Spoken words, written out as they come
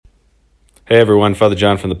Hey everyone, Father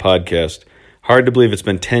John from the podcast. Hard to believe it's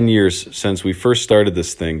been 10 years since we first started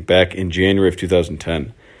this thing back in January of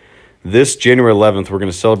 2010. This January 11th, we're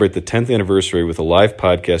going to celebrate the 10th anniversary with a live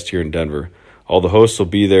podcast here in Denver. All the hosts will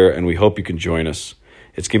be there, and we hope you can join us.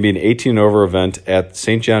 It's going to be an 18 and over event at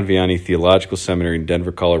St. John Vianney Theological Seminary in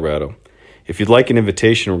Denver, Colorado. If you'd like an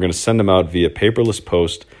invitation, we're going to send them out via paperless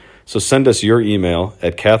post, so send us your email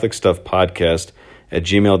at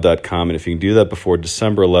catholicstuffpodcast@gmail.com, and if you can do that before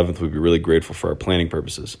December 11th, we'd be really grateful for our planning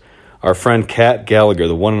purposes. Our friend Kat Gallagher,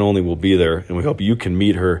 the one and only, will be there, and we hope you can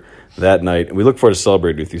meet her that night. And we look forward to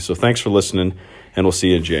celebrating with you. So thanks for listening, and we'll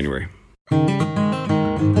see you in January.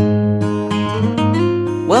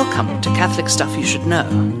 Welcome to Catholic Stuff You Should Know,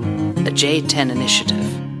 a J10 initiative.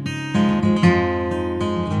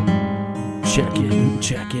 Check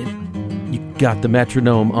it. You got the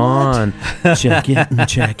metronome on. Check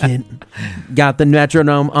it. Got the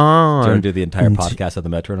metronome on. Do you want to do the entire podcast of the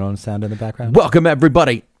metronome sound in the background? Welcome,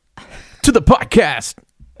 everybody, to the podcast.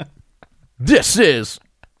 This is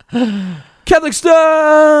Catholic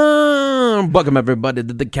Stuff. Welcome, everybody,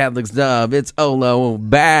 to the Catholic Stuff. It's Olo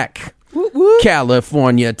back.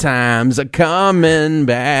 California times are coming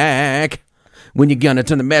back. When you gonna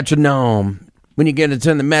turn the metronome? When you gonna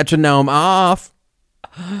turn the metronome off?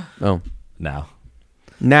 Oh, Now.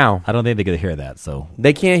 now I don't think they could hear that, so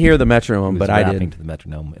they can't hear the metronome, it but was I rapping did. to the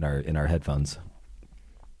metronome in our headphones.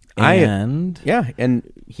 And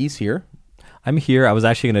he's here. I'm here. I was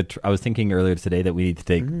actually I was thinking earlier today that we need to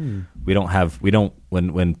take. When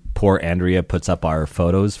poor Andrea puts up our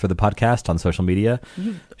photos for the podcast on social media,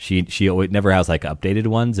 she always never has like updated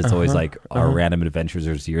ones. It's always like our random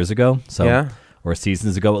adventures years ago, or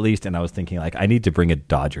seasons ago at least. And I was thinking like I need to bring a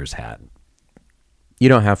Dodgers hat. You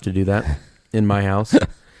don't have to do that in my house.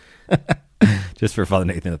 Just for Father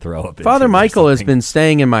Nathan to throw up. Father into or Michael has something. been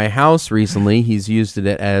staying in my house recently. He's used it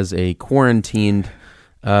as a quarantined,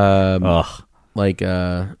 what's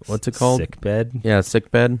it called? Sick bed. Yeah, sick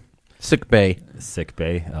bed. Sick bay. Sick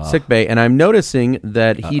bay. Oh. Sick bay. And I'm noticing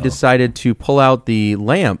that he decided to pull out the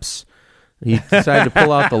lamps. He decided to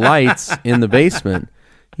pull out the lights in the basement.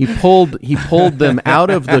 He pulled them out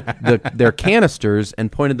of their canisters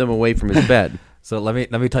and pointed them away from his bed. So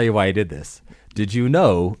let me tell you why I did this. Did you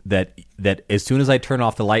know that as soon as I turn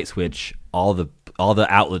off the light switch, all the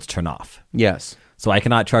outlets turn off? Yes. So I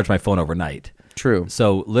cannot charge my phone overnight. True.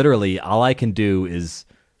 So literally, all I can do is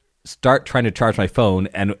start trying to charge my phone,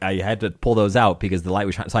 and I had to pull those out because the light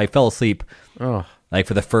was shining. So I fell asleep, like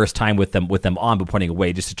for the first time with them on, but pointing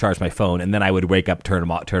away just to charge my phone, and then I would wake up, turn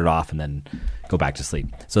it off, and then go back to sleep.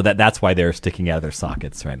 So that's why they're sticking out of their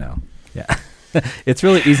sockets right now. Yeah. It's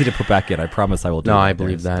really easy to put back in. I promise I will do it. No, I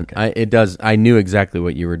believe that. Okay. It does. I knew exactly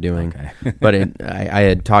what you were doing. Okay. But I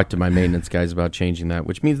had talked to my maintenance guys about changing that,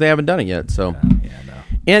 which means they haven't done it yet. So,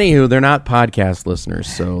 Anywho, they're not podcast listeners,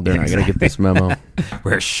 so they're not going to get this memo.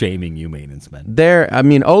 We're shaming you, maintenance men.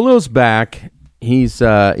 Olo's back. He's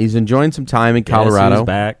enjoying some time in Colorado. He's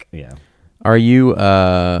back. Yeah. Are you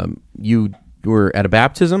you were at a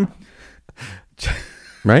baptism?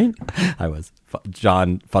 Right? I was. Father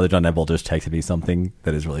John Neville just texted me something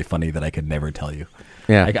that is really funny that I could never tell you.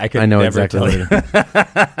 Yeah, I could know never exactly. Tell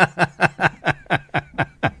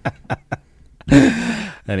you.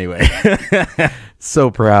 Anyway.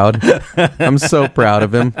 So proud. I'm so proud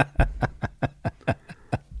of him.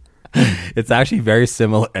 It's actually very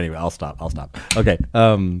similar. Anyway, I'll stop. Okay.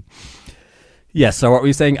 Yes. So what were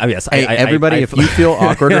you saying? Yes. Hey, everybody, if you feel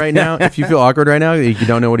awkward right now, you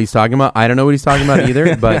don't know what he's talking about. I don't know what he's talking about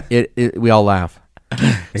either. But we all laugh.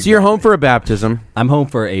 Exactly. So you're home for a baptism. I'm home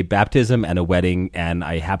for a baptism and a wedding, and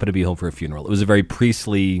I happen to be home for a funeral. It was a very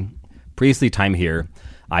priestly time here.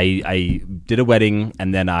 I did a wedding,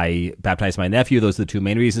 and then I baptized my nephew. Those are the two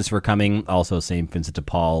main reasons for coming. Also, St. Vincent de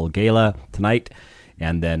Paul Gala tonight,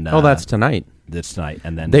 and then that's tonight. That's tonight,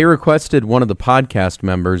 and then they requested one of the podcast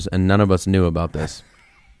members, and none of us knew about this.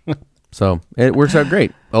 So it works out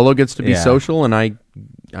great. Olo gets to be social, and I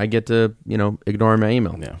get to ignore my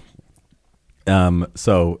email. Yeah.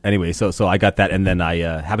 So anyway, so I got that, and then I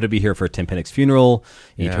happened to be here for Tim Pinnock's funeral.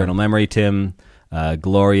 Eternal memory, Tim.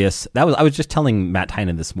 Glorious. I was just telling Matt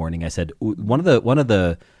Tynan this morning. I said one of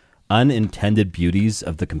the unintended beauties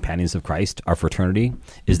of the Companions of Christ, our fraternity,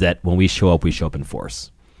 is that when we show up in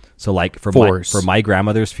force. So like for my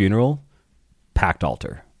grandmother's funeral, packed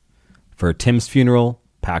altar. For Tim's funeral,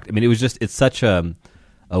 packed. I mean, it's such a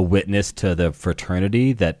witness to the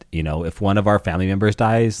fraternity that if one of our family members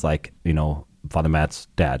dies, like Father Matt's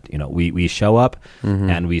dad, we show up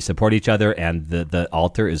and we support each other, and the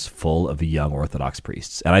altar is full of young Orthodox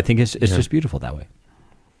priests, and I think it's just beautiful that way.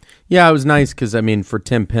 Yeah, it was nice because for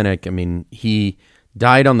Tim Pinnock, he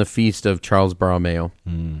died on the feast of Charles Borromeo.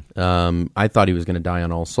 I thought he was going to die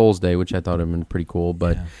on All Souls Day, which I thought would have been pretty cool,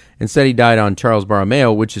 but instead he died on Charles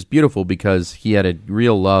Borromeo, which is beautiful because he had a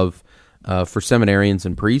real love for seminarians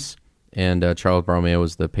and priests, and Charles Borromeo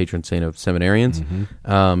was the patron saint of seminarians.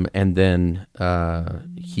 And then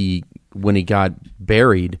when he got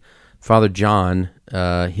buried, Father John,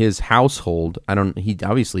 his household, he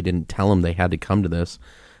obviously didn't tell him they had to come to this,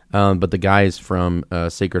 but the guys from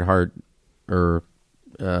Sacred Heart or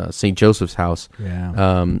St. Joseph's house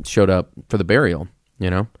showed up for the burial,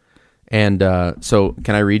 And so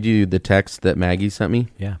can I read you the text that Maggie sent me?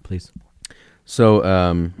 Yeah, please. So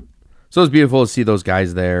it was beautiful to see those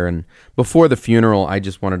guys there. And before the funeral, I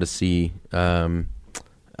just wanted to see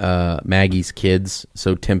Maggie's kids,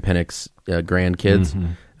 so Tim Pinnock's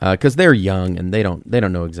grandkids, because they're young and they don't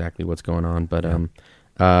know exactly what's going on. But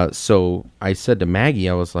so I said to Maggie,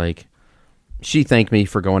 I was like, she thanked me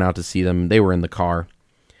for going out to see them. They were in the car,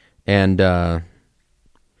 and the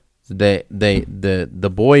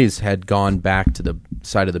boys had gone back to the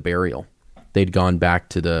site of the burial. They'd gone back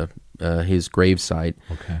to his gravesite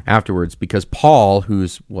afterwards because Paul,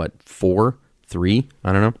 who's 3,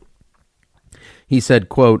 I don't know. He said,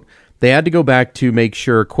 quote, they had to go back to make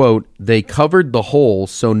sure, quote, they covered the hole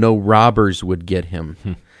so no robbers would get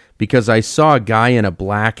him. Because I saw a guy in a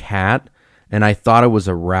black hat and I thought it was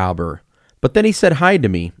a robber. But then he said hi to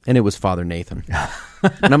me and it was Father Nathan.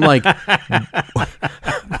 And I'm like,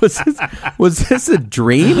 was this a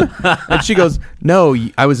dream? And she goes, no,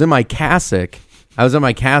 I was in my cassock.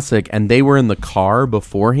 And they were in the car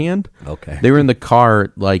beforehand. Okay. They were in the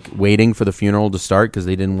car, waiting for the funeral to start because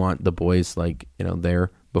they didn't want the boys,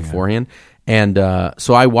 there beforehand. And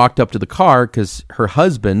so I walked up to the car because her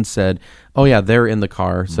husband said, oh, yeah, they're in the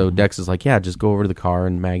car. So Dex is like, yeah, just go over to the car,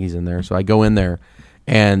 and Maggie's in there. So I go in there,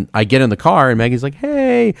 and I get in the car, and Maggie's like,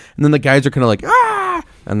 hey. And then the guys are kind of like, ah.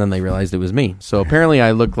 And then they realized it was me. So apparently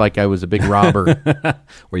I looked like I was a big robber.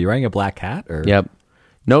 Were you wearing a black hat? Or? Yep.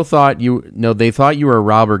 They thought you were a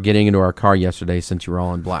robber getting into our car yesterday since you were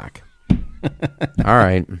all in black. All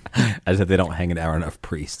right. As if they don't hang it out enough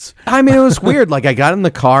priests. I mean, it was weird. I got in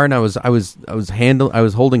the car and I was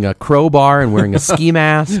holding a crowbar and wearing a ski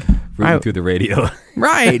mask. Reading through the radio.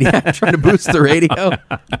 Right. Yeah, trying to boost the radio.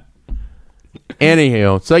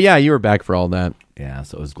 Anywho, so yeah, you were back for all that. Yeah,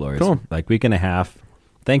 so it was glorious. Cool. Week and a half.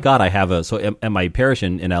 Thank God I have at my parish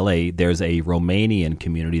in LA, there's a Romanian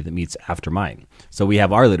community that meets after mine. So we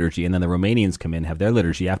have our liturgy, and then the Romanians come in, have their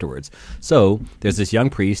liturgy afterwards. So there's this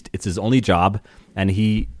young priest, it's his only job, and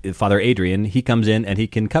Father Adrian, he comes in and he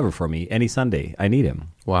can cover for me any Sunday. I need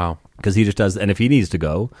him. Wow. Because he just does, and if he needs to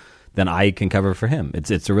go, then I can cover for him.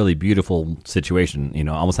 It's a really beautiful situation,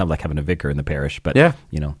 almost like having a vicar in the parish. But, yeah.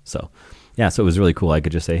 So... Yeah, so it was really cool. I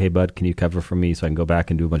could just say, hey, bud, can you cover for me so I can go back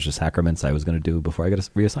and do a bunch of sacraments I was going to do before I got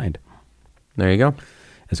reassigned. There you go.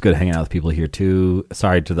 It's good hanging out with people here, too.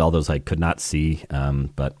 Sorry to all those I could not see,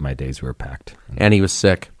 but my days were packed. And he was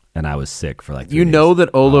sick. And I was sick for 3 days. You know that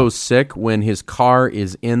Olo's sick when his car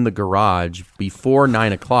is in the garage before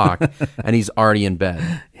 9 o'clock and he's already in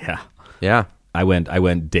bed. Yeah. Yeah. I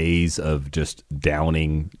went days of just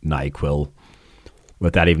downing NyQuil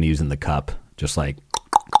without even using the cup, just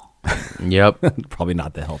Yep. Probably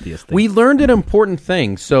not the healthiest thing. We learned an important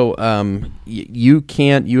thing. So you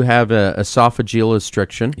have a esophageal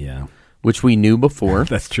restriction. Yeah. Which we knew before.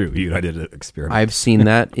 That's true. I did an experiment. I've seen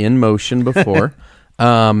that in motion before.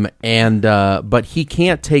 But he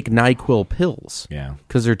can't take NyQuil pills. Yeah.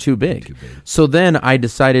 Because they're too big. So then I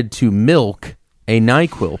decided to milk a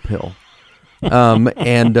NyQuil pill.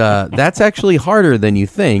 And that's actually harder than you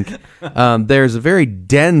think. There's a very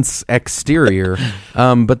dense exterior,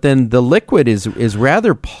 but then the liquid is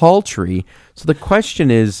rather paltry. So the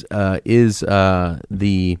question is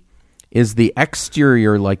the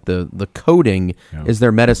exterior, like the coating, is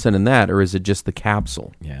there medicine in that, or is it just the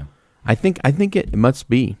capsule? Yeah, I think it must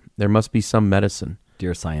be. There must be some medicine.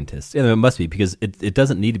 Dear scientists, yeah, it must be, because it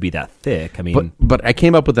doesn't need to be that thick. I mean, but I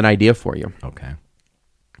came up with an idea for you. Okay.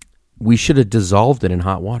 We should have dissolved it in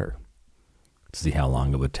hot water. To see how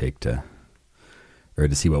long it would take to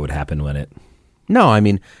see what would happen when it... No, I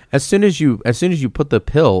mean, as soon as you put the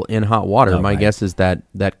pill in hot water, my guess is that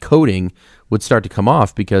coating would start to come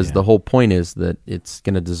off, because the whole point is that it's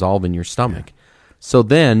going to dissolve in your stomach. Yeah. So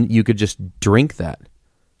then you could just drink that.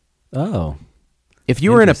 Oh. If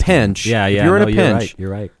you were in a pinch, if you were in a pinch, you're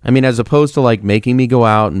right. I mean, as opposed to making me go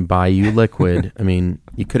out and buy you liquid, I mean,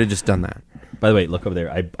 you could have just done that. By the way, look over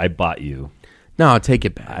there. I bought you. No, take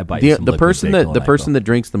it back. I bought you some the person that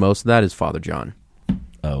drinks the most of that is Father John.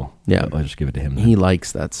 Oh, yeah. I'll just give it to him then. He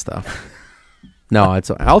likes that stuff. No,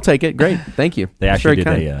 I'll take it. Great. Thank you. They That's actually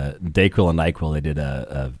very did kind. a Dayquil and NyQuil. They did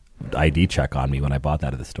a ID check on me when I bought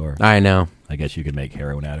that at the store. I know. I guess you could make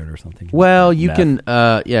heroin out of it or something. Well, you Meth.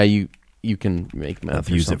 can, you can make meth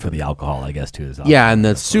or Use it something. for the alcohol, I guess, too. As Yeah, alcohol, and the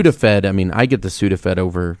of course. Sudafed, I mean, I get the Sudafed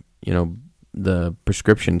over, the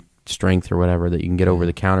prescription strength or whatever that you can get over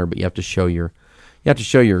the counter, but you have to show your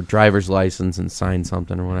driver's license and sign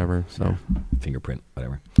something or whatever. So, fingerprint,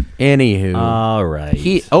 whatever. anywho, All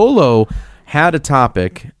right. Olo had a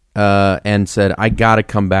topic and said, I got to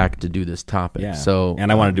come back to do this topic. Yeah. So,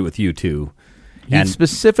 and I want to do it with you too. he And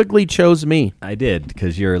specifically chose me. I did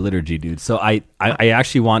because you're a liturgy dude. So I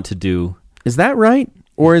actually want to do. Is that right?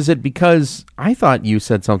 Or is it because I thought you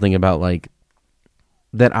said something about like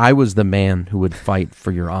that I was the man who would fight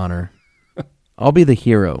for your honor? I'll be the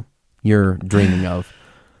hero you're dreaming of.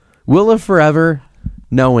 We'll live forever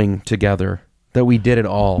knowing together that we did it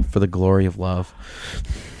all for the glory of love.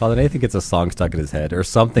 Father Nathan gets a song stuck in his head or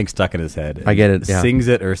something stuck in his head. I get it, yeah. Sings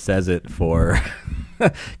it or says it for.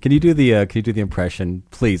 Can you do the impression,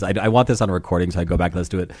 please? I want this on a recording, so I go back and let's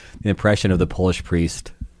do it. The impression of the Polish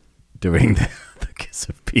priest doing the kiss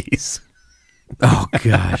of peace. Oh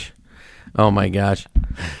gosh. Oh my gosh.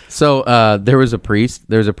 So there was a priest.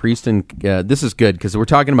 There's a priest in. This is good because we're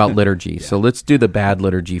talking about liturgy. So let's do the bad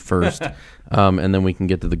liturgy first, and then we can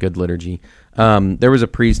get to the good liturgy. There was a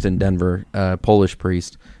priest in Denver, Polish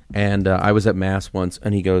priest, and I was at mass once,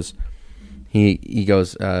 and he goes,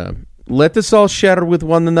 "Let us all share with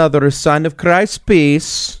one another a sign of Christ's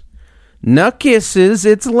peace. No kisses,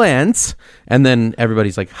 it's Lent." And then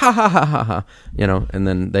everybody's like, ha, ha, ha, ha, ha, and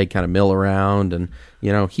then they kind of mill around and,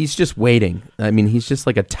 he's just waiting. I mean, he's just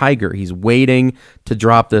like a tiger. He's waiting to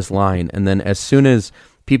drop this line. And then as soon as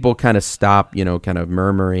people kind of stop, kind of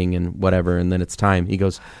murmuring and whatever, and then it's time, he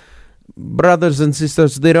goes, "Brothers and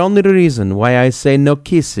sisters, the only reason why I say no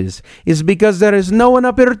kisses is because there is no one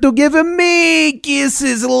up here to give me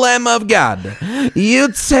kisses, Lamb of God.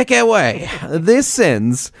 You take away these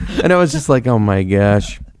sins." And I was just like, oh my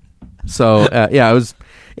gosh. So,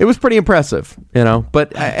 it was pretty impressive,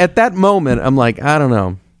 But at that moment, I'm like, I don't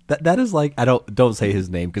know. That is like don't say his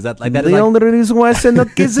name because that is The only reason why I say no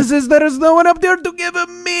kisses is there is no one up there to give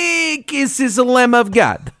me kisses, Lamb of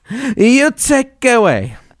God. You take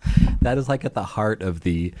away. That is like at the heart of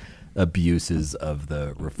the abuses of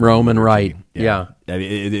the Roman liturgy. Rite. Yeah. I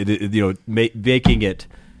mean, making it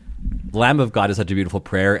Lamb of God is such a beautiful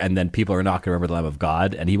prayer, and then people are not going to remember the Lamb of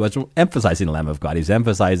God. And he wasn't emphasizing the Lamb of God; he's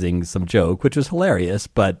emphasizing some joke, which was hilarious,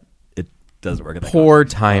 but it doesn't work. At that Poor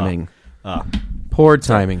context. timing. Poor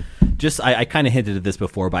timing. I kind of hinted at this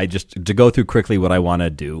before, but to go through quickly what I want to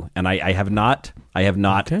do, and I have not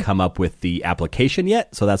come up with the application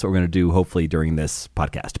yet, so that's what we're going to do hopefully during this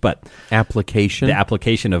podcast. But Application? the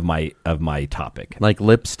application of my topic, Like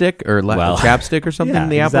lipstick or chapstick or something? yeah,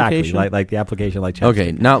 The exactly. application? like the application, like chapstick.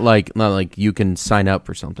 Okay, not like you can sign up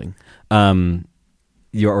for something.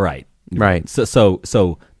 You're right. Right.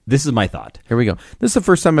 So this is my thought. Here we go. This is the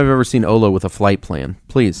first time I've ever seen Olo with a flight plan.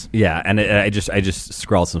 Please. Yeah, and I just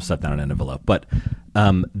scrawled some stuff down in an envelope. But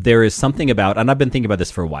there is something about, and I've been thinking about this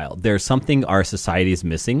for a while, there's something our society is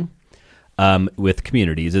missing with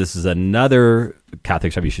communities. This is another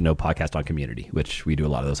Catholic Stuff You Should Know podcast on community, which we do a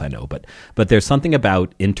lot of those, I know. But there's something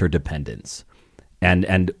about interdependence.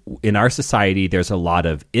 And in our society, there's a lot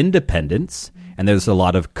of independence and there's a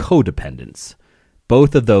lot of codependence.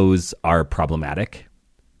 Both of those are problematic.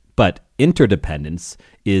 But interdependence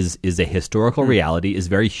is a historical reality, is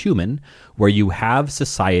very human, where you have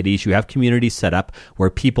societies, you have communities set up where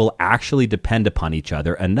people actually depend upon each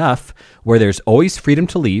other enough where there's always freedom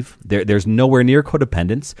to leave. There's nowhere near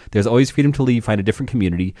codependence. There's always freedom to leave, find a different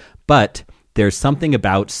community. But there's something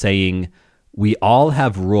about saying we all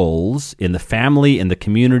have roles in the family, in the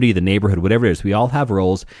community, the neighborhood, whatever it is. We all have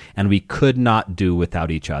roles, and we could not do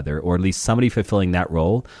without each other, or at least somebody fulfilling that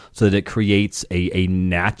role, so that it creates a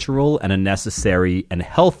natural and a necessary and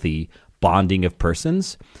healthy bonding of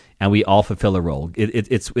persons, and we all fulfill a role.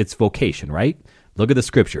 It's vocation, right? Look at the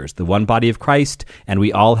scriptures, the one body of Christ, and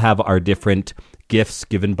we all have our different gifts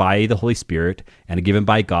given by the Holy Spirit and given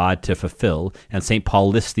by God to fulfill. And St. Paul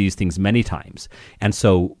lists these things many times. And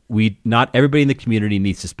so not everybody in the community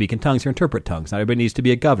needs to speak in tongues or interpret tongues. Not everybody needs to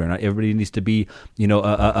be a governor. Not everybody needs to be, an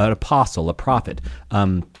apostle, a prophet.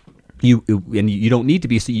 You don't need to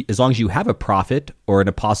be, so as long as you have a prophet or an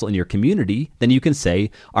apostle in your community, then you can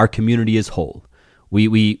say our community is whole.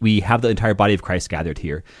 We have the entire body of Christ gathered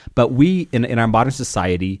here. But we, in our modern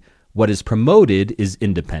society, what is promoted is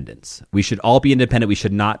independence. We should all be independent. We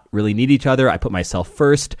should not really need each other. I put myself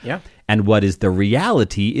first. Yeah. And what is the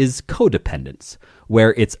reality is codependence,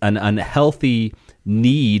 where it's an unhealthy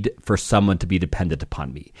need for someone to be dependent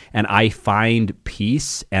upon me. And I find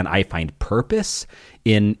peace and I find purpose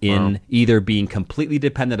in either being completely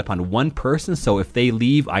dependent upon one person. So if they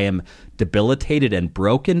leave, I am debilitated and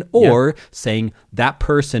broken, or saying that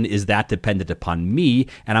person is that dependent upon me,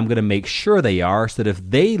 and I'm going to make sure they are, so that if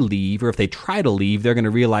they leave or if they try to leave, they're going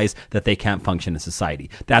to realize that they can't function in society.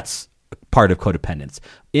 That's part of codependence.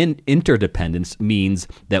 Interdependence means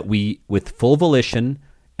that we, with full volition,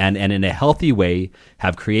 and in a healthy way,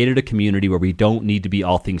 have created a community where we don't need to be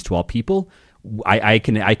all things to all people. I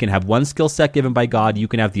can have one skill set given by God, you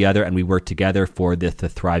can have the other, and we work together for the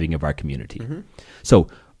thriving of our community. Mm-hmm. So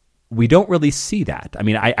we don't really see that. I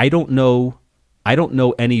mean, I don't know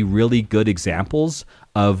any really good examples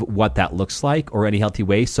of what that looks like or any healthy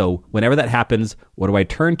way. So whenever that happens, what do I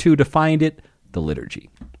turn to find it? The liturgy.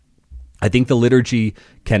 I think the liturgy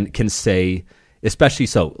can say, especially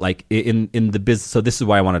so, like in the business. So this is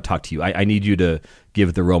why I want to talk to you. I need you to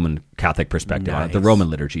give the Roman Catholic perspective on it, the Roman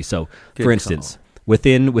liturgy. So, for instance,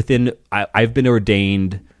 within I've been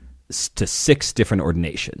ordained to 6 different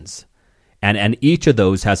ordinations, and each of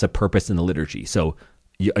those has a purpose in the liturgy. So,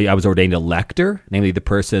 I was ordained a lector, namely the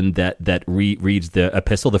person that reads the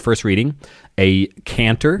epistle, the first reading, a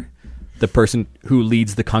cantor, the person who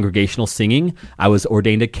leads the congregational singing. I was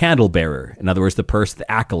ordained a candle bearer. In other words, the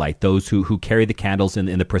acolyte, those who carry the candles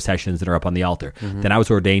in the processions that are up on the altar. Mm-hmm. Then I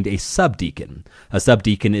was ordained a subdeacon. A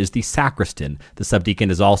subdeacon is the sacristan. The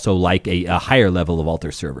subdeacon is also like a higher level of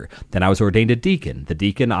altar server. Then I was ordained a deacon. The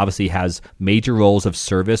deacon obviously has major roles of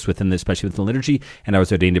service especially within the liturgy, and I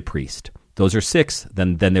was ordained a priest. Those are 6.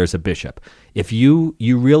 Then there's a bishop. If you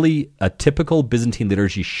really, a typical Byzantine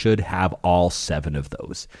liturgy should have all 7 of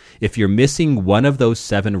those. If you're missing one of those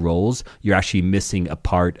 7 roles, you're actually missing a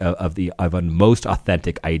part of a most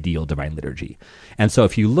authentic, ideal divine liturgy. And so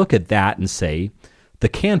if you look at that and say, the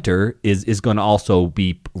cantor is going to also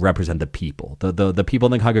represent the people. The people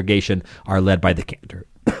in the congregation are led by the cantor.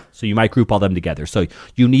 So you might group all them together. So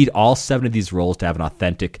you need all 7 of these roles to have an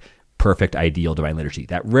authentic, perfect, ideal divine liturgy.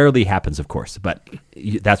 That rarely happens, of course, but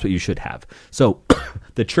that's what you should have. So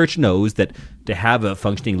the church knows that to have a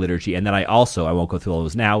functioning liturgy, and then I won't go through all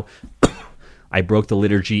those now, I broke the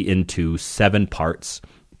liturgy into 7 parts.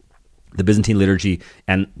 The Byzantine liturgy,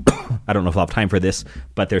 and I don't know if I'll have time for this,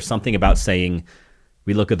 but there's something about saying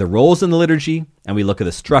we look at the roles in the liturgy and we look at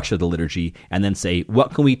the structure of the liturgy and then say,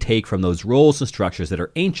 what can we take from those roles and structures that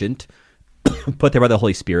are ancient, put there by the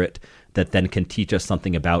Holy Spirit, that then can teach us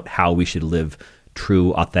something about how we should live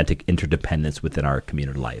true, authentic interdependence within our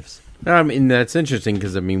community lives. I mean, that's interesting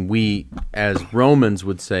because, I mean, we as Romans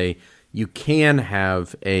would say you can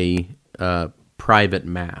have a private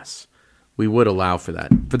mass. We would allow for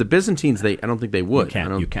that. For the Byzantines, I don't think they would.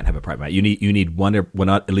 You can't have a private mass. You need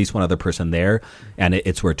at least one other person there, and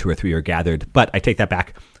it's where 2 or 3 are gathered. But I take that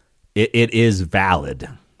back. It is valid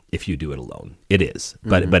if you do it alone. It is,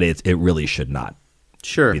 but it really should not.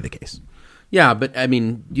 Sure. Be the case. Yeah, but I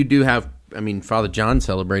mean, you do have. I mean, Father John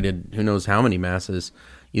celebrated who knows how many masses,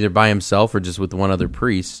 either by himself or just with one other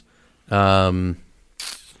priest. I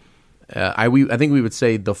think we would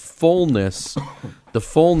say the fullness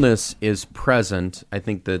is present. I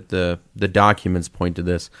think that the documents point to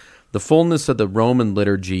this. The fullness of the Roman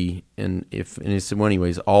liturgy, and in many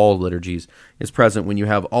ways all liturgies, is present when you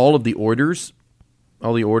have all of the orders,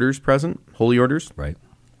 present, holy orders, right?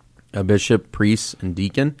 A bishop, priest, and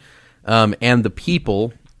deacon, and the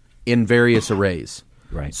people in various arrays.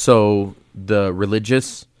 Right. So the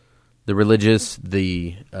religious,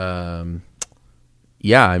 the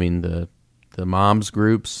moms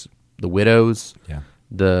groups, the widows,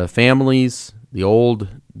 the families, the old,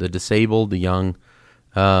 the disabled, the young,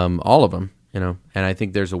 all of them, And I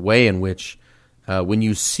think there's a way in which when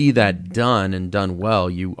you see that done and done well,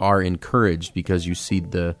 you are encouraged because you see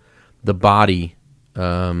the body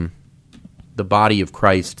of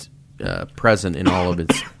Christ present in all of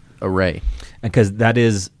its array. And because that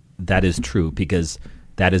is true, because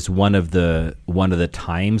that is one of the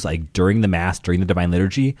times, like during the Mass, during the Divine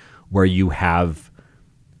Liturgy, where you have,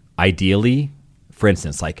 ideally, for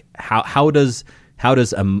instance, like how does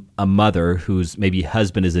a mother whose maybe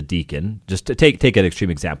husband is a deacon, just to take an extreme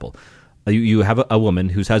example, you have a woman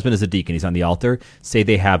whose husband is a deacon, he's on the altar, say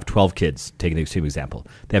they have 12 kids, take an extreme example,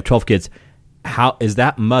 they have 12 kids, how is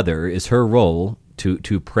that mother, is her role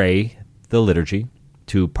to pray the liturgy,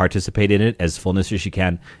 to participate in it as fullness as she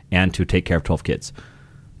can, and to take care of 12 kids?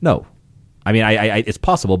 No. I mean, it's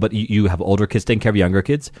possible, but you have older kids taking care of younger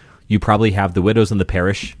kids. You probably have the widows in the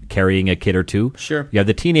parish carrying a kid or two. Sure. You have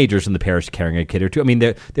the teenagers in the parish carrying a kid or two. I mean,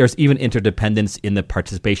 there's even interdependence in the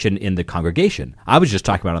participation in the congregation. I was just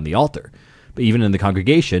talking about on the altar. But even in the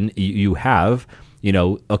congregation, you have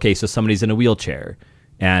Okay, so somebody's in a wheelchair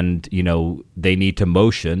and, they need to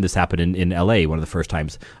motion. This happened in LA one of the first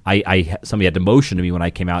times. Somebody had to motion to me when I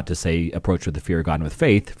came out to say, approach with the fear of God and with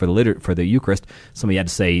faith for the Eucharist. Somebody had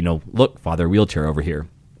to say, look, Father, wheelchair over here.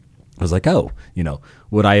 I was like,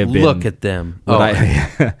 would I have been... Look at them.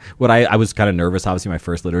 I was kind of nervous, obviously, my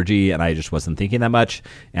first liturgy, and I just wasn't thinking that much.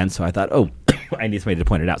 And so I thought, I need somebody to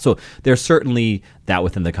point it out. So there's certainly that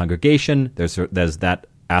within the congregation. There's that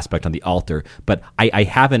aspect on the altar. But I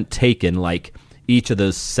haven't taken, like, each of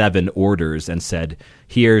those 7 orders and said,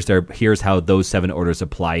 here's how those 7 orders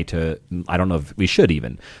apply to... I don't know if we should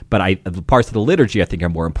even. But the parts of the liturgy, I think, are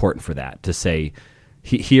more important for that, to say,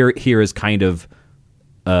 here is kind of...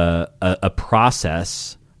 a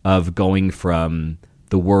process of going from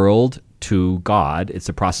the world to God. It's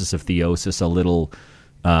a process of theosis, a little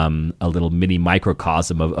mini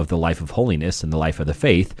microcosm of the life of holiness and the life of the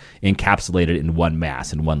faith, encapsulated in one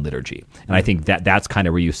mass, in one liturgy. And I think that's kind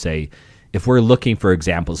of where you say, if we're looking for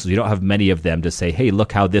examples, so you don't have many of them to say, hey,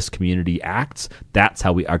 look how this community acts, that's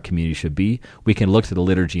how our community should be. We can look to the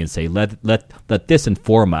liturgy and say, let this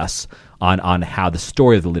inform us on how the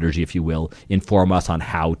story of the liturgy, if you will, inform us on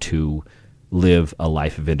how to live a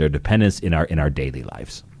life of interdependence in our daily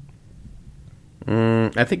lives.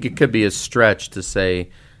 I think it could be a stretch to say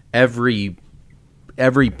every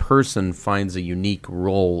person finds a unique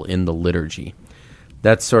role in the liturgy.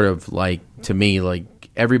 That's sort of like, to me, like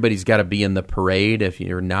everybody's got to be in the parade. If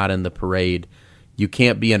you're not in the parade, you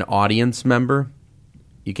can't be an audience member.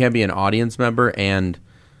 You can't be an audience member and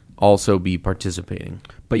also be participating.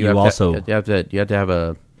 But you have to have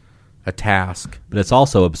a task. But it's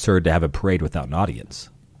also absurd to have a parade without an audience.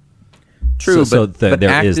 True, but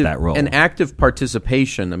there is that role. And active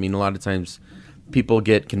participation, I mean, a lot of times people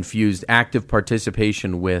get confused. Active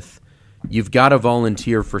participation with, you've got to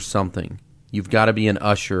volunteer for something. You've got to be an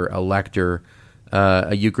usher, a lector,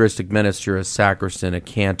 a Eucharistic minister, a sacristan, a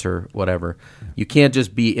cantor, whatever. You can't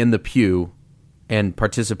just be in the pew and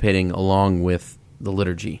participating along with the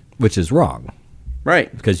liturgy. Which is wrong.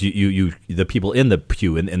 Right. Because you the people in the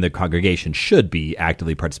pew in the congregation should be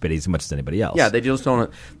actively participating as much as anybody else. Yeah, they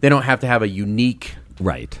don't have to have a unique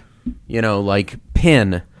right. Like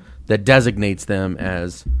pin that designates them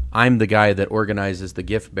as, I'm the guy that organizes the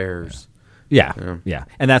gift bearers. Yeah.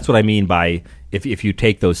 And that's what I mean by if you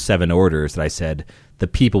take those 7 orders that I said, the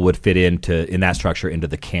people would fit in that structure into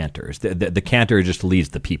the cantors. The cantor just leads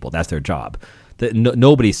the people. That's their job.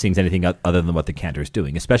 Nobody sings anything other than what the cantor is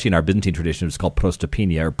doing, especially in our Byzantine tradition. It's called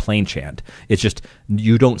prostopenia, or plain chant. It's just,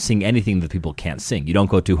 you don't sing anything that people can't sing. You don't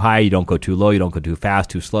go too high, you don't go too low, you don't go too fast,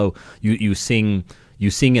 too slow. You sing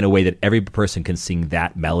in a way that every person can sing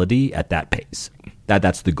that melody at that pace.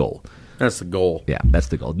 That's the goal. That's the goal. Yeah, that's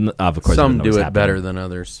the goal. Of course, some do it better than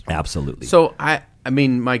others. Absolutely. So I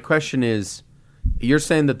mean, my question is, you're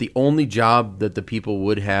saying that the only job that the people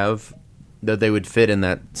would have, that they would fit in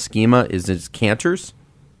that schema, is as cantors?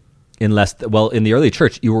 Unless, in the early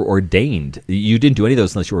church, you were ordained. You didn't do any of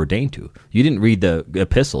those unless you were ordained to. You didn't read the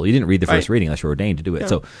epistle. You didn't read the first reading unless you were ordained to do it.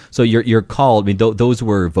 Yeah. So you're called. I mean, those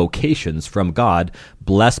were vocations from God,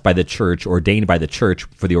 blessed by the church, ordained by the church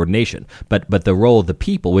for the ordination. But the role of the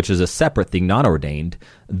people, which is a separate thing, not ordained,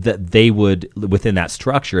 that they would, within that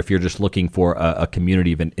structure, if you're just looking for a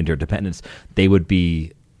community of interdependence, they would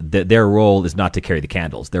be. Their role is not to carry the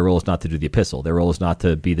candles. Their role is not to do the epistle. Their role is not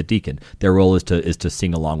to be the deacon. Their role is to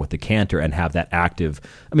sing along with the cantor and have that active.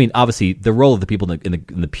 I mean, obviously, the role of the people in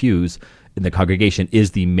the pews in the congregation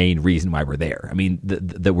is the main reason why we're there. I mean,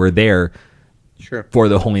 that we're there for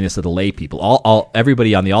the holiness of the lay people.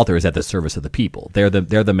 Everybody on the altar is at the service of the people. They're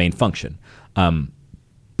the main function.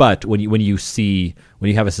 But when you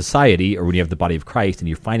have a society, or when you have the body of Christ and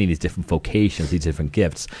you're finding these different vocations, these different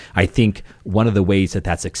gifts, I think one of the ways that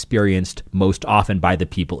that's experienced most often by the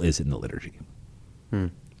people is in the liturgy.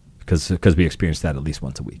 Because we experience that at least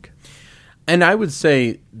once a week. And I would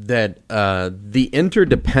say that the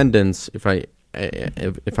interdependence, if I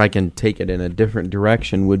can take it in a different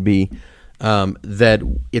direction, would be that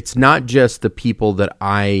it's not just the people that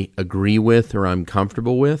I agree with or I'm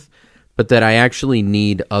comfortable with, but that I actually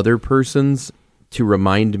need other persons to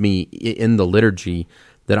remind me in the liturgy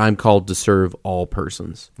that I'm called to serve all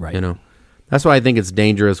persons. Right. That's why I think it's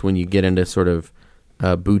dangerous when you get into sort of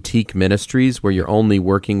boutique ministries where you're only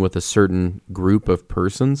working with a certain group of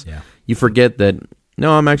persons. Yeah. You forget that,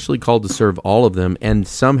 no, I'm actually called to serve all of them, and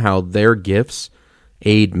somehow their gifts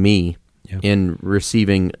aid me in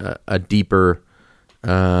receiving a deeper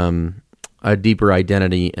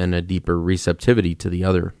identity and a deeper receptivity to the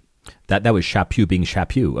other. That was Chaput being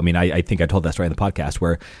Chaput. I mean, I think I told that story in the podcast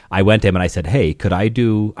where I went to him and I said, hey,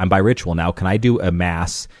 I'm by ritual now, can I do a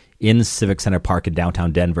mass in Civic Center Park in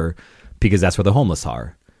downtown Denver, because that's where the homeless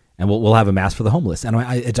are. And we'll have a mass for the homeless. And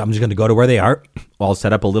I'm just going to go to where they are. I'll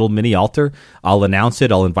set up a little mini altar. I'll announce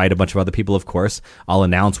it. I'll invite a bunch of other people, of course. I'll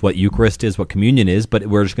announce what Eucharist is, what communion is, but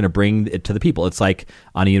we're just going to bring it to the people. It's like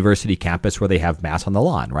on a university campus where they have mass on the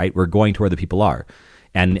lawn, right? We're going to where the people are.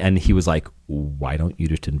 And he was like, why don't you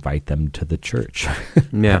just invite them to the church?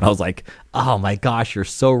 Yeah. And I was like, oh my gosh, you're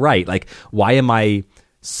so right. Like, why am I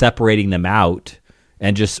separating them out?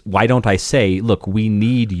 And just, why don't I say, look, we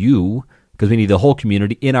need you, because we need the whole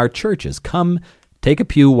community in our churches. Come, take a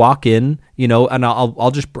pew, walk in, and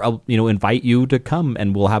I'll invite you to come,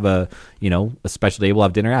 and we'll have a special day. We'll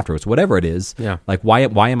have dinner afterwards, whatever it is. Yeah. Like, why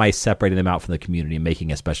am I separating them out from the community and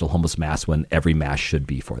making a special homeless mass when every mass should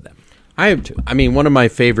be for them? One of my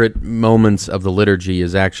favorite moments of the liturgy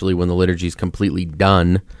is actually when the liturgy is completely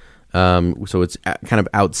done. So it's kind of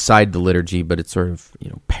outside the liturgy, but it's sort of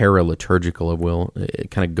paraliturgical, if will. It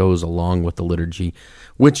kind of goes along with the liturgy,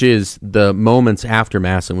 which is the moments after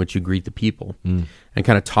Mass in which you greet the people and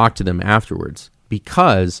kind of talk to them afterwards.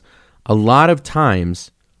 Because a lot of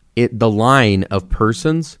times, the line of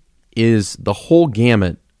persons is the whole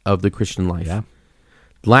gamut of the Christian life. Yeah.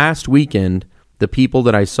 Last weekend, the people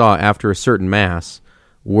that I saw after a certain Mass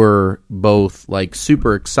were both like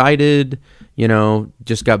super excited,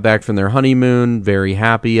 just got back from their honeymoon, very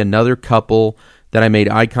happy. Another couple that I made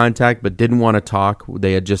eye contact but didn't want to talk.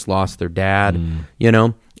 They had just lost their dad,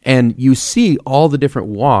 And you see all the different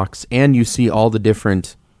walks, and you see all the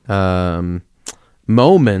different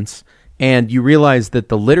moments, and you realize that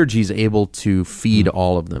the liturgy is able to feed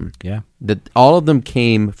all of them. Yeah. That all of them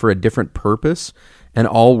came for a different purpose, and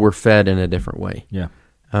all were fed in a different way. Yeah.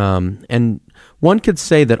 And one could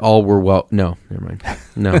say that all were well. No, never mind.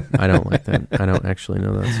 No, I don't like that. I don't actually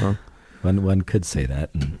know that song. One could say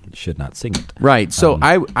that and should not sing it. Right. So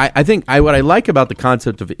I think what I like about the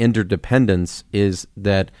concept of interdependence is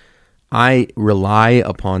that I rely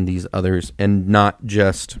upon these others and not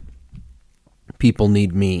just people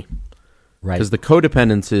need me. Right. Because the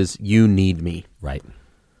codependence is you need me. Right.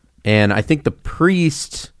 And I think the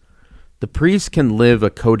priest can live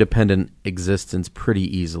a codependent existence pretty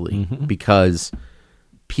easily because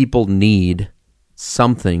people need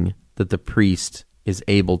something that the priest is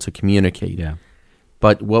able to communicate. Yeah.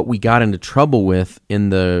 But what we got into trouble with in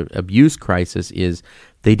the abuse crisis is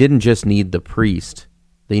they didn't just need the priest.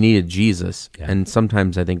 They needed Jesus. Yeah. And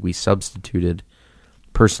sometimes I think we substituted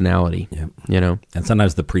personality, And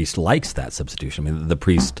sometimes the priest likes that substitution. I mean, the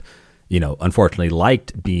priest, unfortunately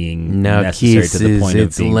liked being necessary to the point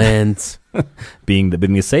of being Lent. being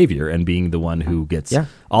the savior and being the one who gets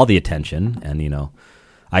all the attention. And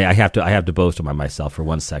I have to boast about myself for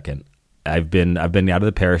 1 second. I've been out of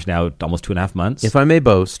the parish now almost 2.5 months. If I may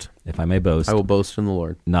boast, I will boast in the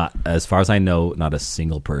Lord. Not as far as I know, not a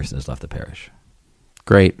single person has left the parish.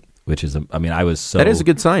 Great. Which is, I was so. That is a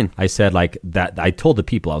good sign. I said like that. I told the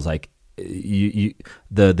people, I was like,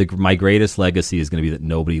 my greatest legacy is going to be that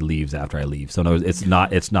nobody leaves after I leave. So no,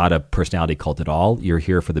 it's not a personality cult at all. You're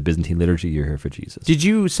here for the Byzantine liturgy. You're here for Jesus. Did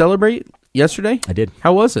you celebrate yesterday? I did.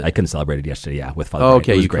 How was it? I couldn't celebrate it yesterday. Yeah, with Father. Oh, Brian.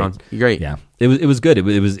 okay, It was great. Great. Yeah, it was good.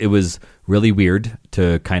 It was really weird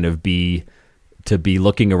to kind of be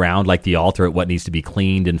looking around like the altar at what needs to be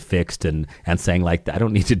cleaned and fixed and saying like, I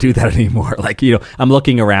don't need to do that anymore. Like, I'm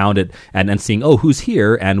looking around at and seeing, oh, who's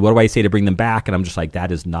here and what do I say to bring them back? And I'm just like,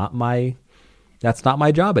 that's not my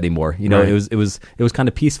job anymore. Right. It was kind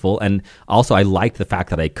of peaceful. And also I liked the fact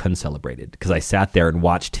that I couldn't celebrate it because I sat there and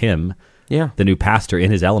watched him, the new pastor, in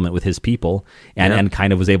his element with his people and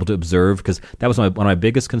kind of was able to observe, because that was one of my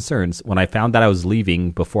biggest concerns. When I found that I was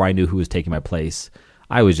leaving before I knew who was taking my place,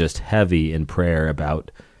 I was just heavy in prayer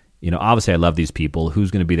about, obviously I love these people.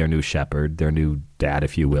 Who's going to be their new shepherd, their new dad,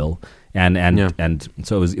 if you will. And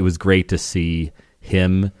so it was great to see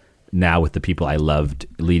him now with the people I loved,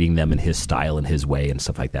 leading them in his style and his way and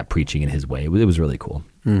stuff like that, preaching in his way. It was really cool.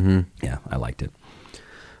 Mm-hmm. Yeah, I liked it.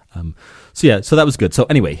 So that was good. So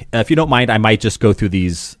anyway, if you don't mind, I might just go through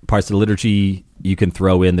these parts of the liturgy. You can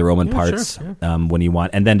throw in the Roman parts when you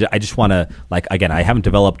want. And then I just want to, again, I haven't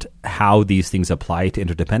developed how these things apply to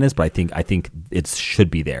interdependence, but I think it should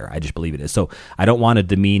be there. I just believe it is. So I don't want to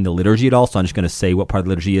demean the liturgy at all, so I'm just going to say what part of the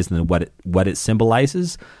liturgy is and then what it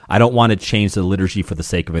symbolizes. I don't want to change the liturgy for the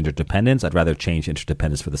sake of interdependence. I'd rather change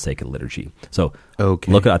interdependence for the sake of the liturgy. So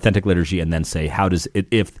look at authentic liturgy and then say, how does it,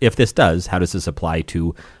 if this does, how does this apply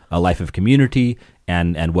to a life of community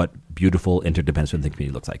and what beautiful interdependence within the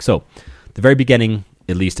community looks like? So the very beginning,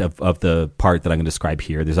 at least of the part that I'm going to describe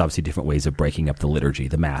here, there's obviously different ways of breaking up the liturgy,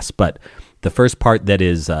 the Mass. But the first part that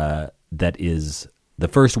is the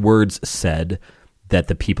first words said that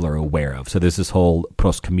the people are aware of. So there's this whole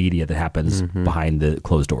proscomedia that happens behind the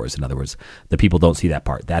closed doors. In other words, the people don't see that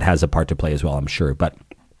part. That has a part to play as well, I'm sure. But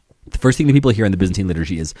the first thing that people hear in the Byzantine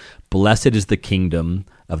liturgy is, "Blessed is the kingdom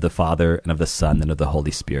of the Father and of the Son and of the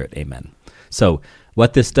Holy Spirit. Amen." So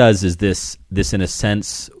what this does is this in a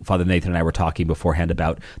sense, Father Nathan and I were talking beforehand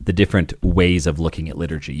about the different ways of looking at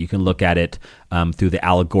liturgy. You can look at it through the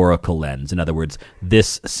allegorical lens. In other words,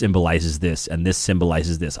 this symbolizes this and this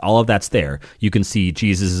symbolizes this. All of that's there. You can see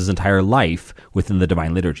Jesus' entire life within the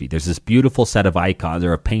Divine Liturgy. There's this beautiful set of icons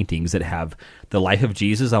or of paintings that have the life of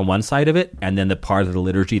Jesus on one side of it, and then the part of the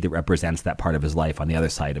liturgy that represents that part of his life on the other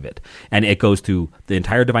side of it. And it goes through the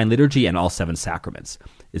entire Divine Liturgy and all 7 sacraments.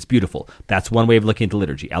 It's beautiful. That's one way of looking at the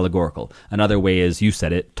liturgy, allegorical. Another way is, you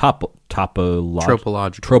said it,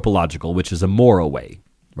 tropological, which is a moral way,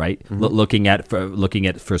 right? Looking at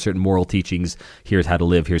for certain moral teachings, here's how to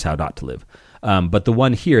live, here's how not to live. But the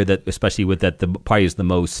one here that, especially with that, the probably is the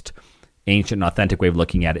most ancient and authentic way of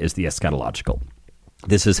looking at it is the eschatological.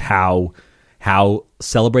 This is how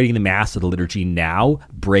celebrating the Mass of the liturgy now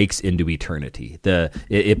breaks into eternity.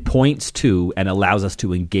 It points to and allows us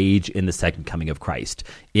to engage in the second coming of Christ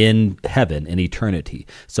in heaven, in eternity.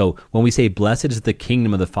 So when we say, "Blessed is the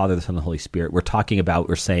kingdom of the Father, the Son, and the Holy Spirit," we're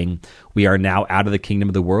saying we are now out of the kingdom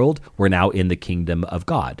of the world. We're now in the kingdom of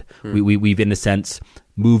God. We've in a sense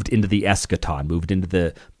moved into the eschaton, moved into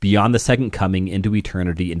the beyond the second coming, into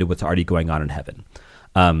eternity, into what's already going on in heaven.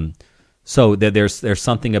 So there's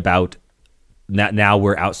something about now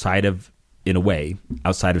we're outside of, in a way,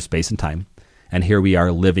 outside of space and time, and here we are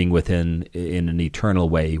living in an eternal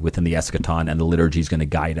way within the eschaton, and the liturgy is going to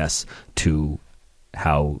guide us to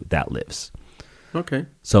how that lives. Okay.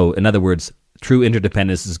 So, in other words, true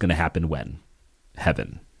interdependence is going to happen when?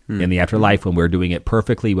 Heaven. In the afterlife, when we're doing it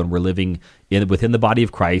perfectly, when we're living within the body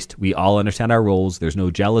of Christ, we all understand our roles. There's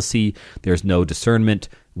no jealousy. There's no discernment.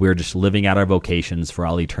 We're just living out our vocations for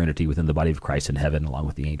all eternity within the body of Christ in heaven, along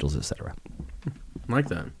with the angels, etc. Like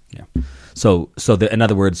that. Yeah. So in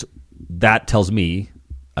other words, that tells me,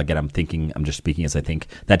 again, I'm just speaking as I think,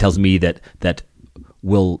 that tells me that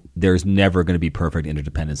there's never going to be perfect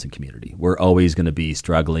interdependence in community. We're always going to be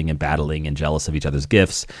struggling and battling and jealous of each other's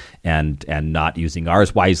gifts and not using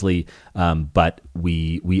ours wisely. But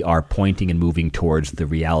we are pointing and moving towards the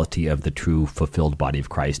reality of the true fulfilled body of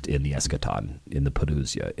Christ in the eschaton, in the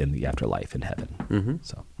parousia, in the afterlife, in heaven.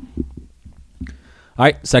 So, all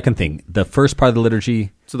right, second thing, the first part of the liturgy.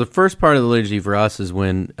 So the first part of the liturgy for us is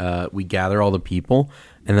when we gather all the people,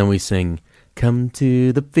 and then we sing, "Come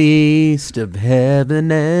to the feast of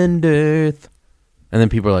heaven and earth." And then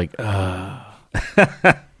people are like,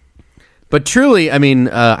 But truly, I mean,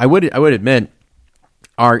 I would admit,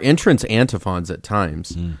 our entrance antiphons at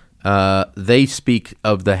times, they speak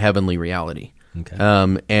of the heavenly reality. Okay.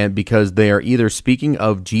 And because they are either speaking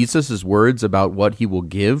of Jesus' words about what he will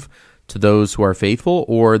give to those who are faithful,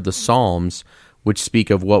 or the Psalms, which speak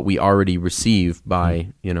of what we already receive by,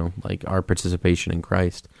 like our participation in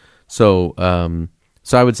Christ. So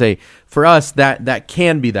I would say for us that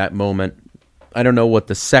can be that moment. I don't know what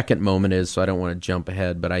the second moment is, so I don't want to jump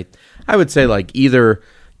ahead. But I would say like either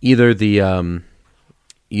the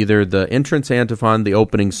entrance antiphon, the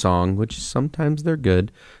opening song, which sometimes they're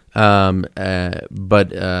good, and then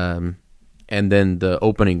the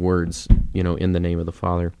opening words, in the name of the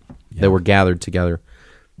Father, that we're gathered together.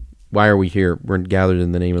 Why are we here? We're gathered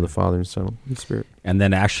in the name of the Father and Son and Spirit. And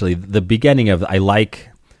then actually the beginning of I like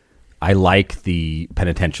the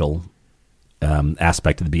penitential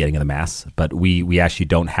aspect of the beginning of the Mass, but we actually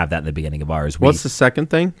don't have that in the beginning of ours. What's the second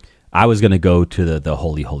thing? I was going to go to the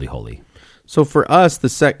Holy, Holy, Holy. So for us,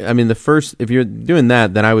 the first, if you're doing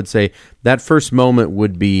that, then I would say that first moment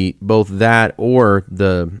would be both that or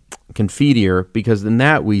the Confiteor, because in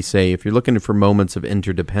that we say, if you're looking for moments of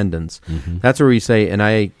interdependence, that's where we say, "And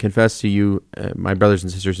I confess to you, my brothers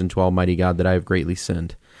and sisters, and to Almighty God, that I have greatly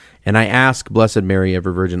sinned. And I ask Blessed Mary,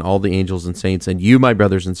 ever Virgin, all the angels and saints, and you, my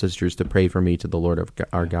brothers and sisters, to pray for me to the Lord of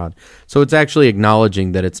our God." So it's actually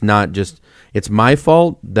acknowledging that it's not just, it's my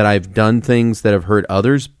fault that I've done things that have hurt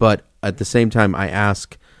others, but at the same time, I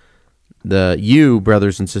ask you,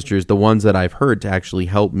 brothers and sisters, the ones that I've hurt, to actually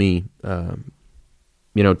help me, to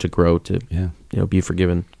grow, to be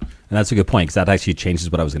forgiven. And that's a good point, because that actually changes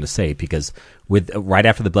what I was going to say, because right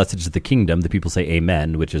after the Blessed is the Kingdom, the people say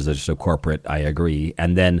Amen, which is just a corporate, I agree,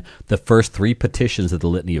 and then the first 3 petitions of the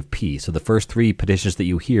Litany of Peace. So the first 3 petitions that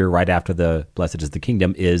you hear right after the Blessed is the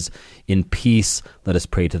Kingdom is, "In peace let us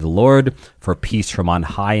pray to the Lord, for peace from on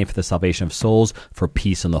high and for the salvation of souls, for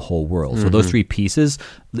peace in the whole world." So those 3 pieces,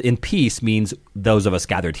 in peace means those of us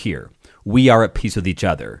gathered here. we are at peace with each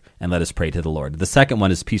other, and let us pray to the Lord. The second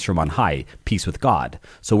one is peace from on high, peace with God.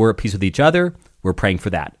 So we're at peace with each other, we're praying for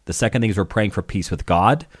that. The second thing is we're praying for peace with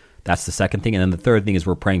God. That's the second thing. And then the third thing is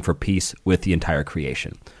we're praying for peace with the entire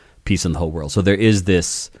creation, peace in the whole world. So there is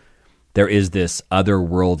this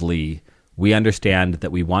otherworldly, we understand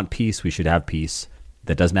that we want peace, we should have peace.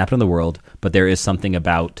 That doesn't happen in the world, but there is something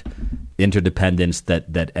about interdependence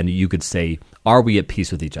that and you could say, are we at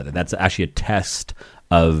peace with each other? That's actually a test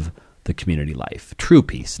of the community life. True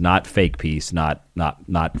peace, not fake peace, not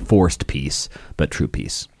forced peace, but true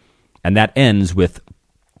peace. And that ends with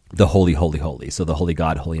the holy, holy, holy. So the holy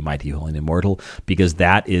God, holy, mighty, holy, and immortal, because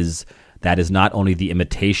that is not only the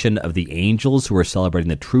imitation of the angels who are celebrating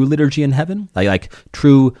the true liturgy in heaven, like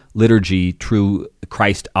true liturgy, true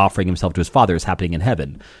Christ offering himself to his Father is happening in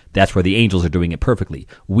heaven. That's where the angels are doing it perfectly.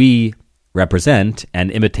 We represent and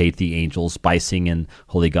imitate the angels by singing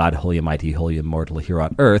holy God, holy and mighty, holy and immortal here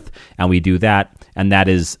on earth, and we do that, and that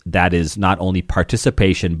is not only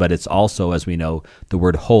participation, but it's also, as we know, the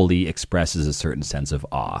word holy expresses a certain sense of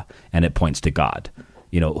awe, and it points to God.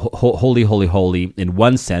 Holy, holy, holy, in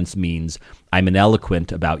one sense means I'm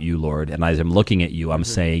ineloquent about you, Lord, and as I'm looking at you, I'm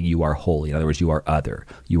saying you are holy. In other words, you are other,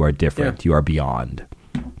 you are different, you are beyond.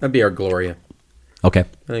 That'd be our Gloria. Okay.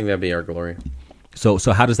 I think that'd be our Gloria. So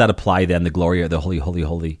how does that apply then, the Gloria, the holy, holy,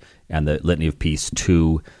 holy, and the Litany of Peace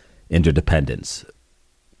to interdependence?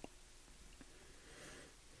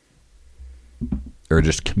 Or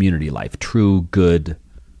just community life, true, good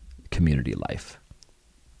community life?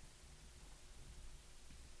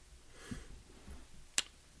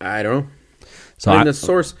 I don't know. So the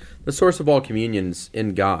source of all communions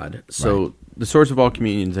in God. So right. The source of all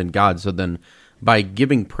communions in God. So then, by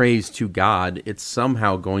giving praise to God, it's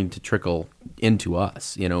somehow going to trickle into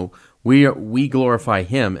us. We glorify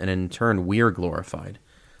Him, and in turn, we are glorified.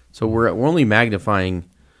 So we're only magnifying.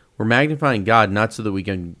 We're magnifying God not so that we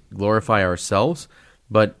can glorify ourselves,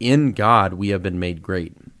 but in God we have been made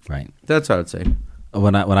great. Right. That's how I would say.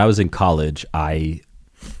 When I was in college, I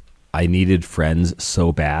needed friends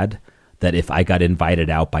so bad that if I got invited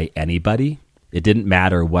out by anybody, it didn't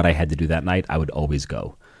matter what I had to do that night, I would always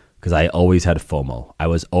go. Because I always had FOMO. I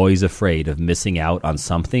was always afraid of missing out on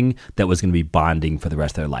something that was going to be bonding for the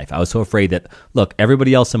rest of their life. I was so afraid that, look,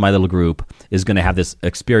 everybody else in my little group is going to have this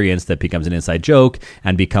experience that becomes an inside joke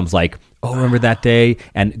and becomes like, oh, remember that day?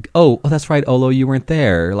 And, oh, that's right, Olo, you weren't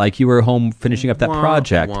there. Like, you were home finishing up that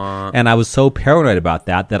project. And I was so paranoid about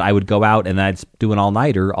that I would go out and I'd do an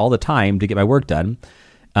all-nighter all the time to get my work done.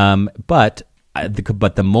 But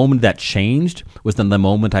the moment that changed was then the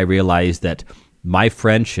moment I realized that my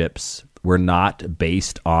friendships were not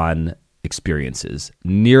based on experiences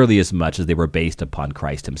nearly as much as they were based upon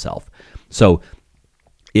Christ himself. So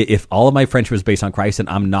if all of my friendship was based on Christ, then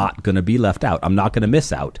I'm not going to be left out. I'm not going to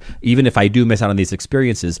miss out. Even if I do miss out on these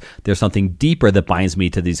experiences, there's something deeper that binds me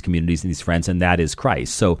to these communities and these friends, and that is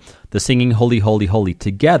Christ. So the singing holy, holy, holy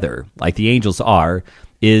together, like the angels are,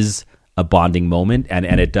 is a bonding moment, and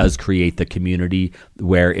it does create the community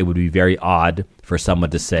where it would be very odd for someone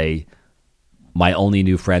to say, my only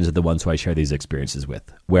new friends are the ones who I share these experiences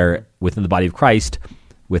with. Where within the body of Christ,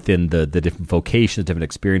 within the different vocations, different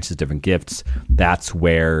experiences, different gifts, that's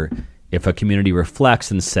where if a community reflects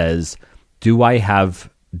and says, do I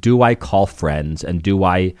call friends and do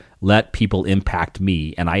I let people impact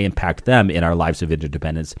me and I impact them in our lives of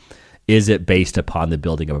interdependence? Is it based upon the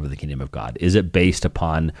building of the kingdom of God? Is it based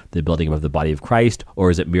upon the building of the body of Christ? Or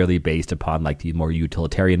is it merely based upon like the more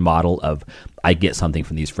utilitarian model of I get something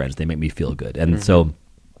from these friends, they make me feel good? And so,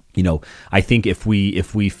 I think if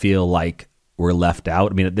we feel like we're left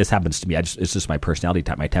out, I mean, this happens to me. It's just my personality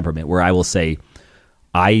type, my temperament, where I will say,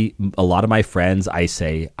 a lot of my friends, I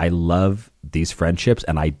say, I love these friendships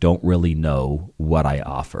and I don't really know what I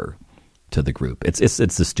offer to the group. It's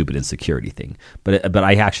the stupid insecurity thing. But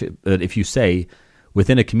if you say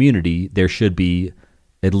within a community, there should be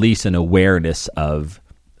at least an awareness of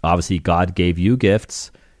obviously God gave you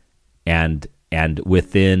gifts, and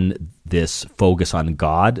within this focus on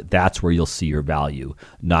God, that's where you'll see your value,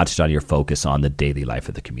 not just on your focus on the daily life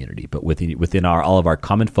of the community, but within all of our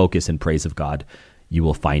common focus and praise of God, you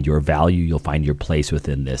will find your value, you'll find your place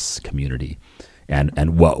within this community.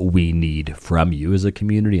 And what we need from you as a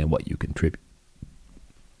community and what you contribute.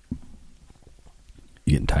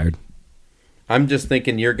 You getting tired? I'm just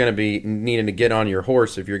thinking you're going to be needing to get on your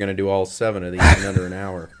horse if you're going to do all 7 of these in under an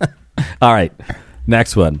hour. All right.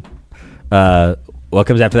 Next one. What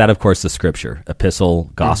comes after that, of course, the scripture,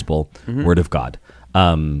 epistle, gospel, word of God.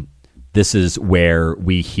 This is where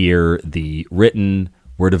we hear the written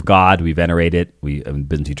word of God. We venerate it. We in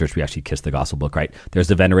Byzantine Church, we actually kiss the gospel book, right?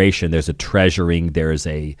 There's a veneration, there's a treasuring, there's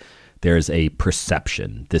a there's a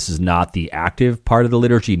perception. This is not the active part of the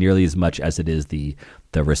liturgy nearly as much as it is the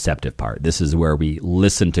receptive part. This is where we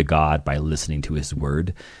listen to God by listening to his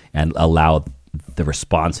word and allow the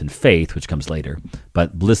response in faith, which comes later,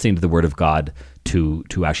 but listening to the word of God to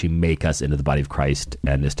actually make us into the body of Christ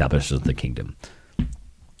and establish us in the kingdom.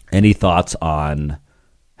 Any thoughts on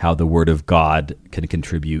how the word of God can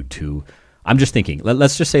contribute to, I'm just thinking,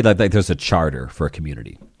 let's just say that there's a charter for a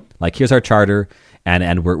community. Like, here's our charter,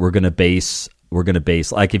 and we're going to base,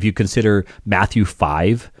 like, if you consider Matthew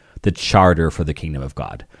 5, the charter for the kingdom of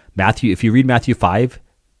God. If you read Matthew 5,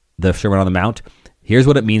 the Sermon on the Mount, here's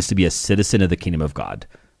what it means to be a citizen of the kingdom of God,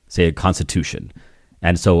 say a constitution.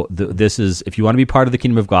 And so this is, if you want to be part of the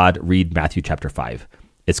kingdom of God, read Matthew chapter 5.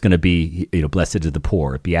 It's going to be, blessed are the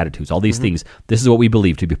poor, Beatitudes, all these things. This is what we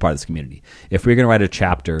believe to be part of this community. If we're going to write a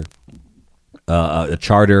chapter, a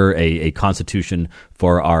charter, a constitution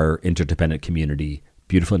for our interdependent community,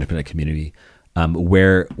 beautiful interdependent community,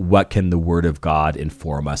 what can the word of God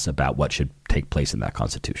inform us about what should take place in that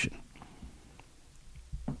constitution?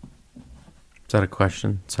 Is that a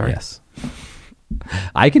question? Sorry. Yes.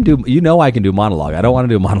 I can do monologue. I don't want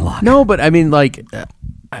to do monologue. No, but I mean, like,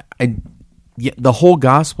 the whole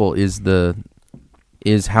gospel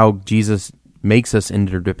is how Jesus makes us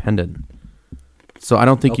interdependent. So I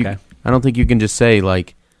don't think you can just say,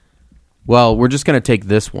 like, well, we're just going to take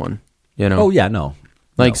this one, Oh yeah, no.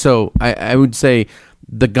 Like, no. So I would say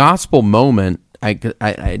the gospel moment,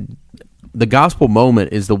 the gospel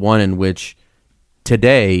moment is the one in which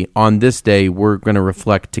today, on this day, we're going to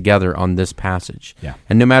reflect together on this passage. Yeah.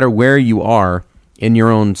 And no matter where you are in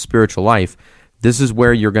your own spiritual life, this is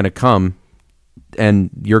where you're going to come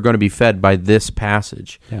and you're going to be fed by this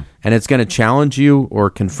passage. Yeah. And it's going to challenge you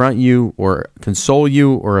or confront you or console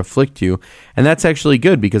you or afflict you. And that's actually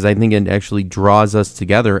good because I think it actually draws us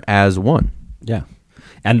together as one. Yeah.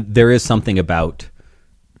 And there is something about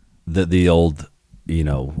the old,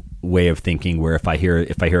 way of thinking where if I hear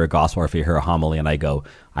a gospel or if I hear a homily and I go,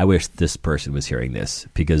 I wish this person was hearing this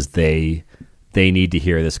because they need to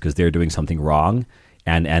hear this because they're doing something wrong.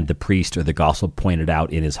 And the priest or the gospel pointed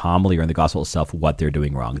out in his homily or in the gospel itself what they're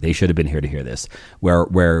doing wrong. They should have been here to hear this.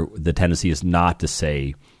 Where the tendency is not to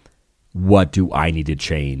say, what do I need to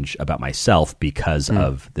change about myself because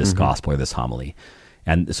of this gospel or this homily?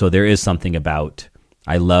 And so there is something about,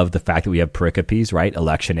 I love the fact that we have pericopes, right?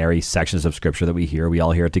 Electionary sections of scripture that we hear. We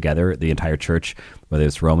all hear it together, the entire church, whether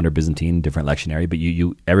it's Roman or Byzantine, different lectionary, but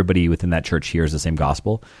everybody within that church hears the same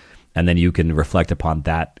gospel. And then you can reflect upon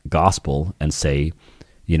that gospel and say,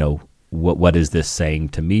 what is this saying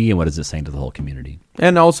to me and what is it saying to the whole community?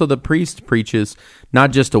 And also the priest preaches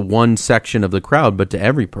not just to one section of the crowd, but to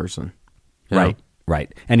every person. Right,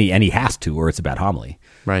 right. And he has to, or it's a bad homily.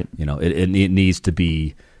 Right. It needs to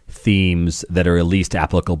be themes that are at least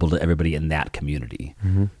applicable to everybody in that community,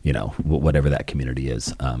 whatever that community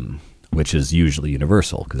is, which is usually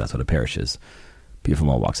universal because that's what a parish is. People from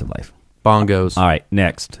all walks of life. Bongos. All right,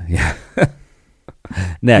 next. Yeah.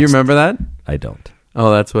 Next. Do you remember that? I don't.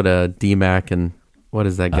 Oh, that's what DMAC and what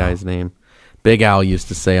is that guy's name? Big Al used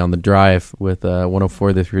to say on the drive with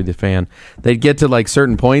 104 through the fan. They'd get to like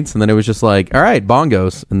certain points and then it was just like, all right,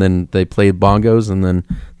 bongos. And then they played bongos and then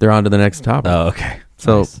they're on to the next topic. Oh, okay.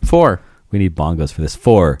 So Nice. 4. We need bongos for this.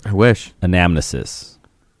 4. I wish. Anamnesis,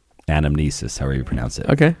 however you pronounce it.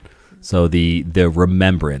 Okay. So the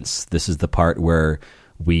remembrance. This is the part where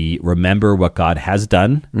we remember what God has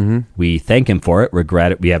done. Mm-hmm. We thank Him for it.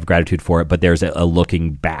 We have gratitude for it. But there's a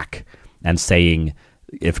looking back and saying,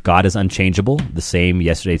 if God is unchangeable, the same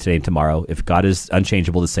yesterday, today, and tomorrow, if God is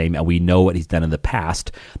unchangeable, the same, and we know what He's done in the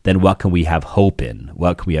past, then what can we have hope in?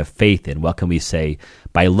 What can we have faith in? What can we say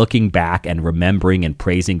by looking back and remembering and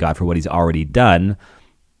praising God for what He's already done?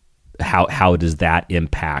 How does that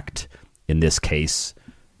impact, in this case,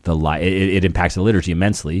 it impacts the liturgy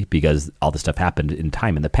immensely because all this stuff happened in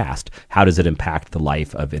time in the past. How does it impact the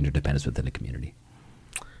life of interdependence within a community?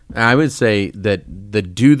 I would say that the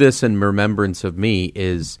do this in remembrance of me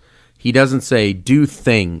is, he doesn't say do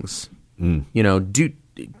things. Do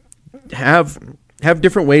have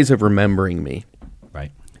different ways of remembering me.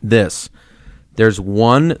 Right. There's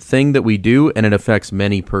one thing that we do and it affects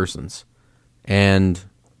many persons. And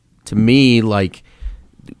to me, like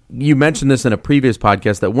you mentioned this in a previous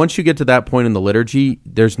podcast, that once you get to that point in the liturgy,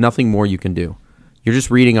 there's nothing more you can do. You're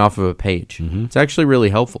just reading off of a page. Mm-hmm. It's actually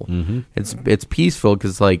really helpful. Mm-hmm. It's peaceful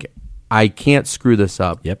because like I can't screw this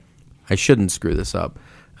up. Yep. I shouldn't screw this up.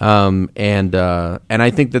 And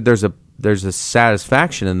I think that there's a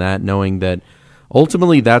satisfaction in that, knowing that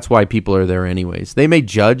ultimately that's why people are there anyways. They may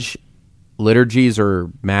judge liturgies or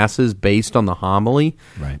masses based on the homily,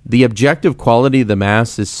 Right. the objective quality of the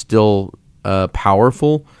mass is still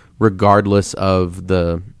powerful regardless of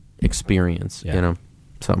the experience. Yeah. You know,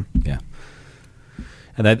 so Yeah,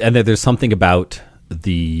 and that there's something about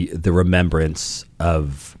the remembrance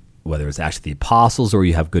of whether it's actually the apostles or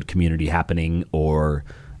you have good community happening or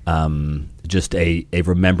just a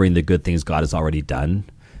remembering the good things God has already done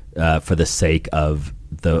for the sake of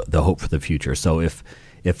the hope for the future. So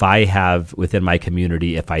if I have within my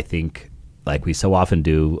community, if I think like we so often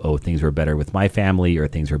do, oh, things were better with my family, or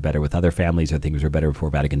things were better with other families, or things were better before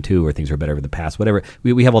Vatican II, or things were better in the past, whatever.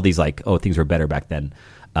 We have all these like, oh, things were better back then.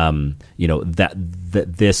 That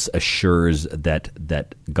this assures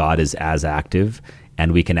that God is as active,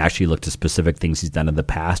 and we can actually look to specific things He's done in the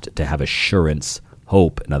past to have assurance,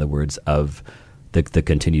 hope, in other words, of the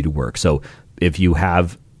continued work. So if you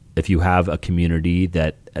have a community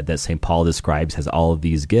that St. Paul describes has all of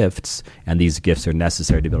these gifts, and these gifts are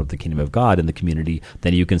necessary to build up the kingdom of God in the community,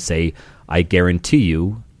 then you can say, I guarantee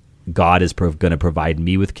you, God is going to provide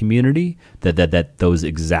me with community that those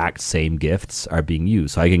exact same gifts are being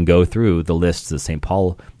used. So I can go through the lists that St.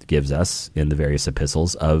 Paul gives us in the various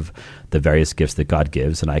epistles of the various gifts that God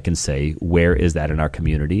gives, and I can say, where is that in our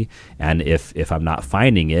community? And if I'm not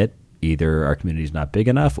finding it, either our community is not big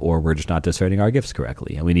enough or we're just not discerning our gifts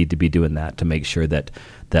correctly. And we need to be doing that to make sure that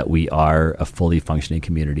we are a fully functioning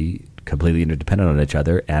community, completely interdependent on each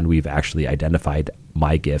other, and we've actually identified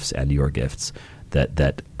my gifts and your gifts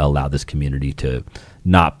that allow this community to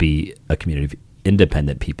not be a community of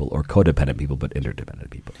independent people or codependent people, but interdependent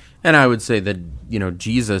people. And I would say that,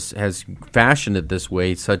 Jesus has fashioned it this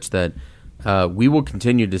way such that we will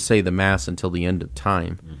continue to say the Mass until the end of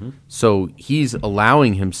time. Mm-hmm. So he's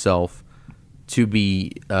allowing himself to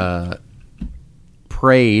be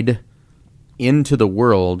prayed into the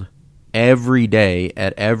world every day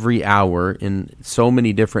at every hour in so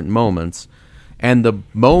many different moments. And the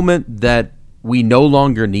moment that we no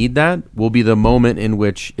longer need that will be the moment in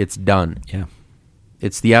which it's done. Yeah.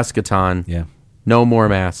 It's the eschaton. Yeah. No more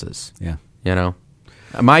masses. Yeah.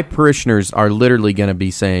 My parishioners are literally going to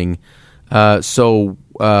be saying, what's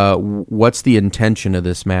the intention of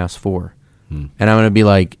this Mass for? And I'm going to be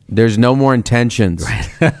like, there's no more intentions.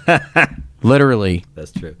 Right. Literally.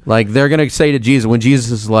 That's true. Like, they're going to say to Jesus, when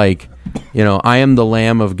Jesus is like, I am the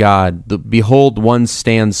Lamb of God, behold, one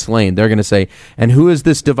stands slain. They're going to say, and who is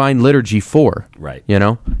this divine liturgy for? Right.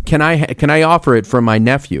 Can I offer it for my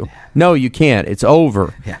nephew? No, you can't. It's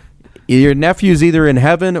over. Yeah. Your nephew's either in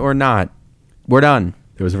heaven or not. We're done.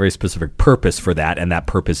 There was a very specific purpose for that, and that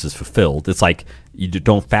purpose is fulfilled. It's like you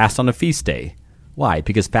don't fast on a feast day. Why?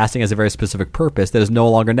 Because fasting has a very specific purpose that is no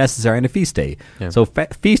longer necessary on a feast day. Yeah. So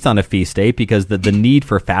feast on a feast day because the need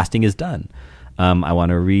for fasting is done. I want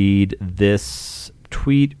to read this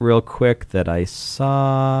tweet real quick that I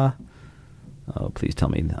saw. Oh, please tell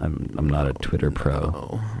me I'm not a Twitter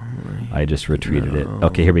pro. I just retweeted it.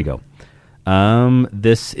 Okay, here we go.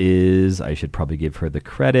 This is, I should probably give her the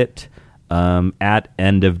credit, at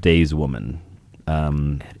End of Days Woman. At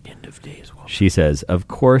End of Days Woman. She says, of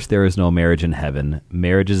course there is no marriage in heaven.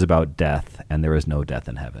 Marriage is about death, and there is no death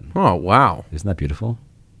in heaven. Oh, wow. Isn't that beautiful?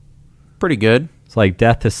 Pretty good. It's like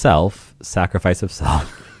death to self, sacrifice of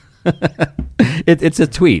self. It's a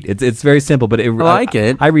tweet. It's very simple, but I like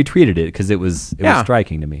it. I retweeted it because it was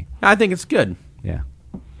striking to me. I think it's good. Yeah.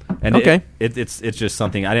 And okay. It's just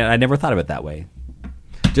something I never thought of it that way.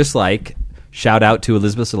 Just like shout out to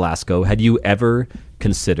Elizabeth Selasco. Had you ever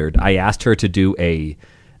considered? I asked her to do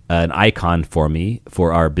an icon for me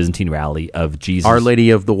for our Byzantine rally of Jesus, Our Lady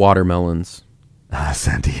of the Watermelons.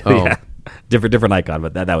 Santi. Oh. Yeah. Different icon,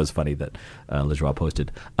 but that was funny that Liz Raw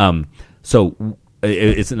posted. So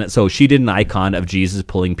she did an icon of Jesus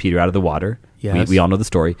pulling Peter out of the water. Yes. We all know the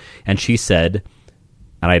story, and she said,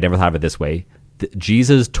 and I never thought of it this way.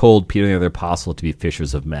 Jesus told Peter and the other apostle to be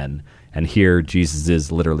fishers of men, and here Jesus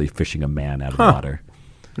is literally fishing a man out of the water.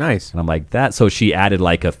 Nice. And I'm like that. So she added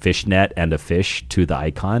like a fish net and a fish to the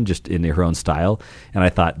icon just in her own style. And I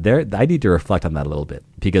thought I need to reflect on that a little bit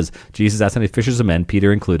because Jesus asked how many fishers of men,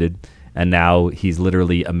 Peter included, and now he's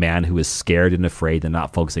literally a man who is scared and afraid and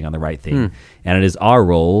not focusing on the right thing. And it is our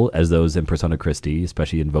role as those in persona Christi,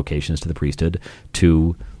 especially in vocations to the priesthood,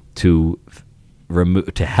 to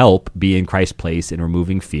help be in Christ's place in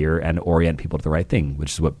removing fear and orient people to the right thing,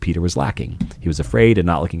 which is what Peter was lacking. He was afraid and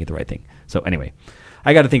not looking at the right thing. So anyway,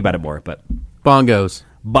 I got to think about it more. But bongos,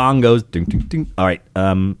 ding, ding, ding. All right.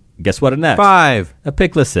 Guess what? Next 5.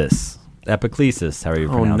 Epiclesis. How are you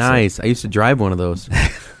pronouncing it? Oh, nice. I used to drive one of those.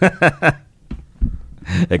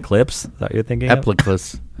 Eclipse? Is that what you're thinking of?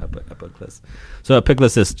 Epiclus. Epiclus. So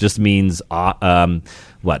epiclesis just means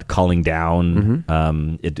what? Calling down.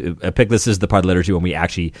 Epiclesis is the part of liturgy when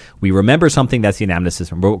we remember something, that's the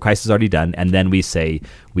anamnesis, remember what Christ has already done, and then we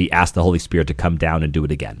ask the Holy Spirit to come down and do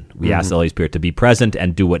it again. We ask the Holy Spirit to be present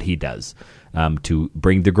and do what he does, to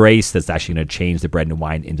bring the grace that's actually going to change the bread and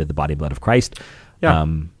wine into the body and blood of Christ. Yeah.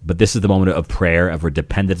 But this is the moment of prayer, of our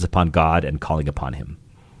dependence upon God and calling upon him.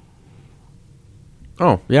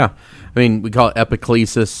 Oh, yeah. I mean, we call it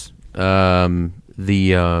epiclesis,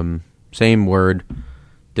 same word,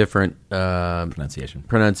 different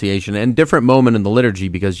pronunciation, and different moment in the liturgy,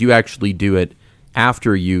 because you actually do it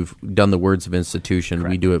after you've done the words of institution.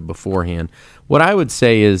 Correct. We do it beforehand. What I would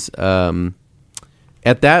say is at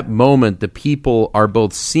that moment, the people are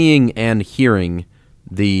both seeing and hearing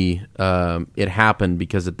it happen,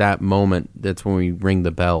 because at that moment, that's when we ring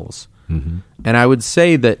the bells. Mm-hmm. And I would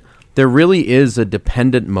say that there really is a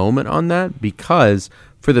dependent moment on that, because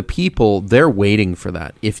for the people, they're waiting for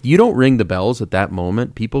that. If you don't ring the bells at that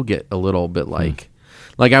moment, people get a little bit like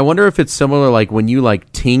I wonder if it's similar like when you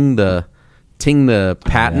like ting the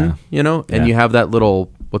paten, and you have that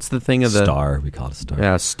little, what's the thing of the star? We call it a star.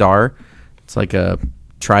 Yeah, star. It's like a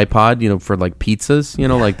tripod, for like pizzas,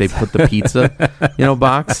 like they put the pizza,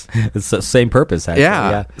 box. It's the same purpose, actually.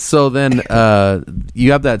 Yeah. So then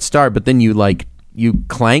you have that star, but then you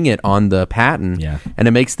clang it on the paten, and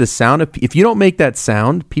it makes the sound. If you don't make that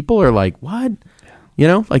sound, people are like, "What?"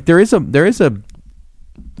 Like there is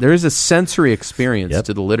a sensory experience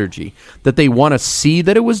to the liturgy that they want to see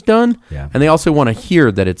that it was done, and they also want to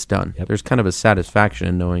hear that it's done. Yep. There's kind of a satisfaction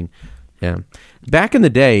in knowing. Yeah. Back in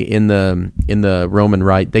the day, in the Roman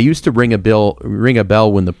Rite, they used to ring a bell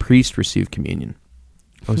when the priest received communion.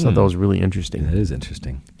 I always thought that was really interesting. That is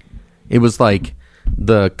interesting. It was like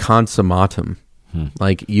the consummatum.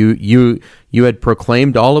 Like you had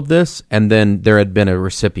proclaimed all of this, and then there had been a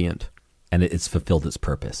recipient, and it's fulfilled its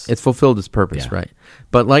purpose. It's fulfilled its purpose, right?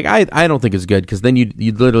 But like I don't think it's good, because then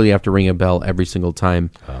you literally have to ring a bell every single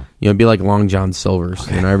time. Oh. It'd be like Long John Silver's.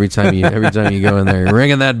 Every time you go in there, you're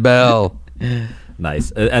ringing that bell.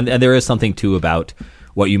 Nice, and there is something too about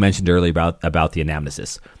what you mentioned earlier about the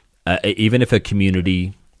anamnesis. Even if a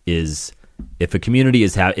community is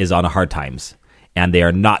on hard times, and they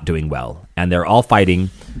are not doing well, and they're all fighting,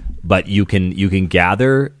 but you can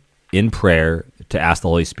gather in prayer to ask the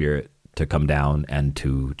Holy Spirit to come down and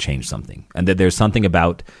to change something. And that there's something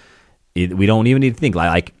about it, we don't even need to think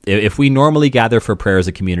like if we normally gather for prayer as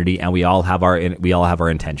a community, and we all have our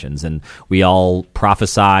intentions, and we all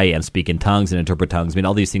prophesy and speak in tongues and interpret tongues. I mean,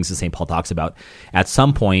 all these things that St. Paul talks about. At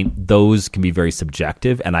some point, those can be very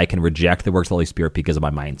subjective, and I can reject the works of the Holy Spirit because of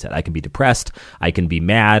my mindset. I can be depressed, I can be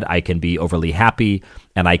mad, I can be overly happy,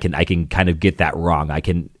 and I can kind of get that wrong. I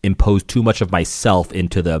can impose too much of myself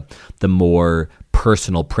into the more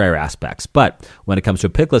personal prayer aspects. But when it comes to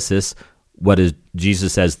epiclesis,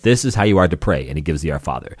 Jesus says, this is how you are to pray, and he gives the Our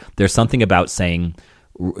Father. There's something about saying,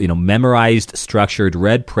 memorized, structured,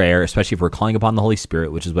 read prayer, especially if we're calling upon the Holy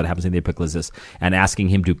Spirit, which is what happens in the epiclesis, and asking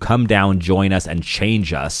him to come down, join us, and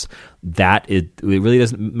change us. It really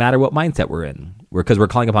doesn't matter what mindset we're in, because we're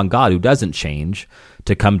calling upon God, who doesn't change,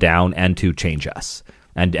 to come down and to change us.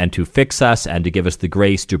 And to fix us, and to give us the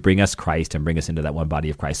grace to bring us Christ and bring us into that one body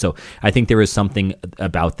of Christ. So I think there is something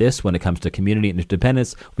about this when it comes to community and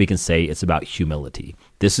interdependence. We can say it's about humility.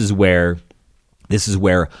 This is where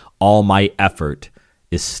all my effort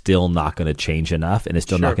is still not going to change enough, and it's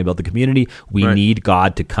still not going to build the community. We need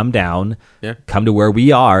God to come down, come to where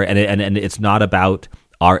we are, and it's not about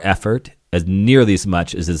our effort as nearly as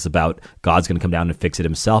much as it's about God's going to come down and fix it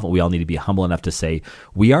himself. And we all need to be humble enough to say,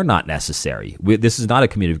 we are not necessary. This is not a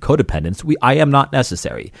community of codependence. I am not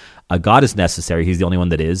necessary. God is necessary. He's the only one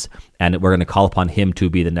that is. And we're going to call upon him to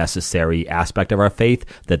be the necessary aspect of our faith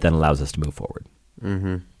that then allows us to move forward.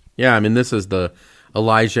 Mm-hmm. Yeah, I mean, this is the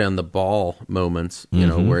Elijah and the ball moments,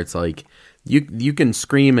 where it's like, you can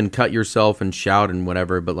scream and cut yourself and shout and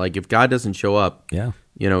whatever, but like if God doesn't show up,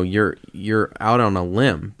 you're out on a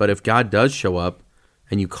limb. But if God does show up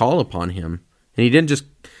and you call upon him, and he didn't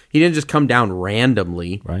just come down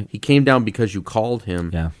randomly, right? He came down because you called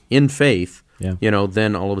him in faith. Yeah.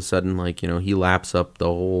 Then all of a sudden, he laps up the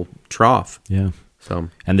whole trough. Yeah. So,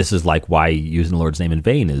 and this is like why using the Lord's name in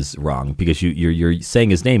vain is wrong, because you're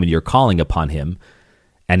saying his name and you're calling upon him,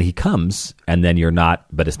 and he comes, and then you're not,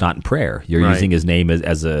 but it's not in prayer. You're using his name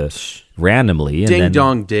as a randomly. And ding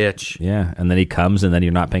dong ditch. Yeah, and then he comes, and then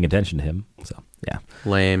you're not paying attention to him. So, yeah.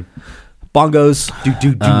 Lame. Bongos.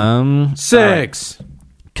 6.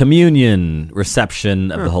 Communion,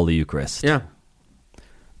 reception of the Holy Eucharist. Yeah.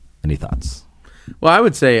 Any thoughts? Well, I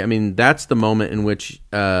would say, I mean, that's the moment in which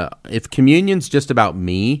if communion's just about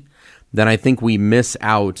me, then I think we miss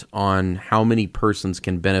out on how many persons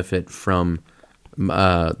can benefit from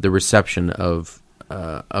the reception of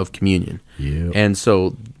communion. Yeah. And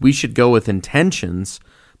so we should go with intentions,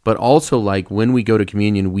 but also like when we go to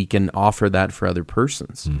communion, we can offer that for other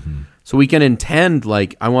persons. So we can intend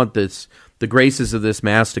like, I want the graces of this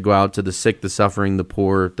Mass to go out to the sick, the suffering, the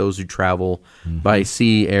poor, those who travel by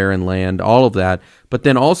sea, air, and land, all of that. But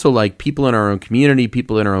then also like people in our own community,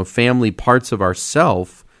 people in our own family, parts of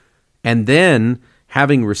ourself. And then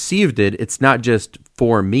having received it, it's not just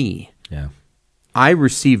for me. Yeah. I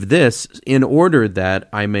receive this in order that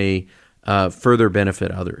I may further benefit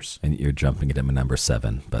others. And you're jumping into number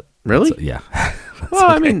 7, but really? Yeah.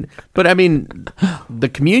 Well, okay. I mean, the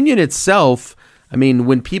communion itself, I mean,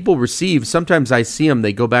 when people receive, sometimes I see them,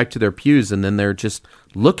 they go back to their pews and then they're just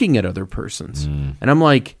looking at other persons. And I'm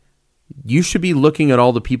like, you should be looking at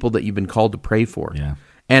all the people that you've been called to pray for. Yeah.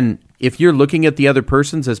 And if you're looking at the other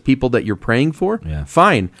persons as people that you're praying for,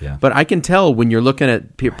 fine. Yeah. But I can tell when you're looking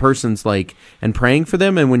at persons like and praying for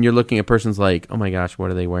them, and when you're looking at persons like, oh my gosh, what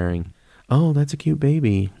are they wearing? Oh, that's a cute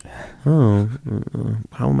baby. Oh,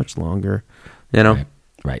 how much longer? You know,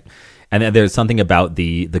 right. And then there's something about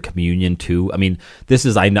the communion too. I mean, this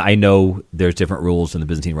is I know there's different rules in the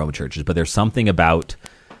Byzantine Roman churches, but there's something about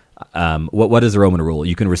what is the Roman rule?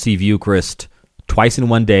 You can receive Eucharist twice in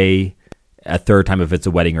one day. A third time if it's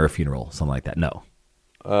a wedding or a funeral, something like that. No.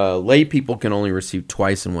 Lay people can only receive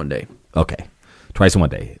twice in one day. Okay. Twice in one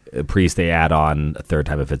day. A priest, they add on a third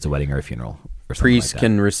time if it's a wedding or a funeral. Or Priests like that.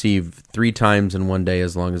 Can receive 3 times in one day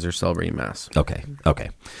as long as they're celebrating Mass. Okay.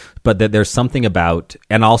 But there's something about,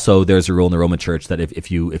 and also there's a rule in the Roman Church that if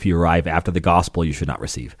you arrive after the gospel, you should not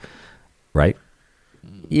receive. Right?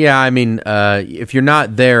 Yeah, I mean, if you're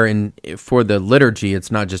not there for the liturgy,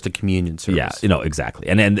 it's not just a communion service. Yeah, exactly,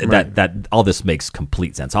 and right. that all this makes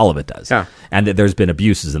complete sense. All of it does. Yeah. And there's been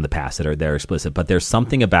abuses in the past that are explicit, but there's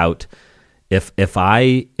something about if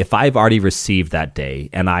I've already received that day,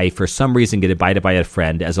 and I for some reason get invited by a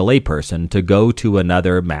friend as a layperson to go to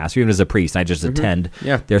another Mass, or even as a priest, and I just attend.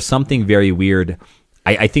 Yeah. There's something very weird.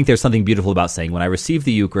 I think there's something beautiful about saying when I receive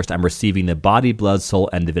the Eucharist, I'm receiving the body, blood, soul,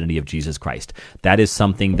 and divinity of Jesus Christ. That is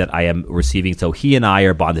something that I am receiving. So he and I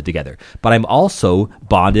are bonded together. But I'm also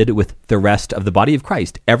bonded with the rest of the body of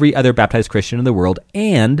Christ, every other baptized Christian in the world,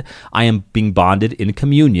 and I am being bonded in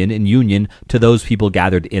communion, in union to those people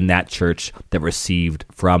gathered in that church that received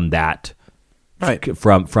from that, right.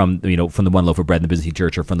 from the one loaf of bread in the Byzantine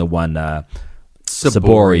Church, or from the one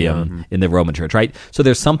Ciborium in the Roman Church, right? So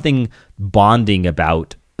there's something bonding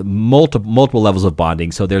about multiple levels of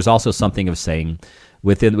bonding. So there's also something of saying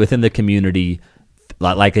within the community,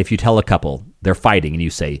 like if you tell a couple they're fighting and you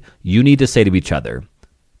say, you need to say to each other,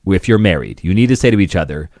 if you're married, you need to say to each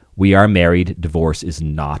other, we are married, divorce is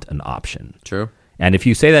not an option. True. And if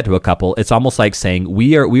you say that to a couple, it's almost like saying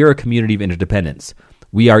we are a community of interdependence.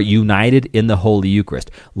 We are united in the Holy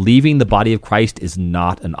Eucharist. Leaving the body of Christ is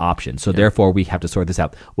not an option. So therefore, we have to sort this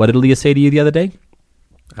out. What did Leah say to you the other day?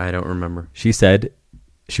 I don't remember. She said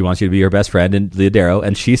she wants you to be her best friend in Leah Darrow,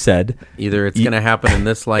 and she said... Either it's going to happen in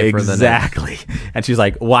this life or the next. Exactly. And she's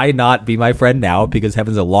like, why not be my friend now? Because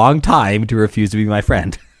heaven's a long time to refuse to be my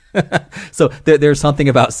friend. So there's something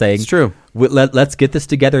about saying, it's true. Let's get this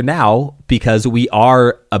together now, because we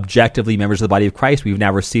are objectively members of the body of Christ. We've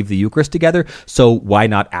now received the Eucharist together, so why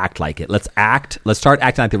not act like it? Let's start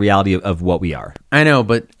acting like the reality of what we are. I know,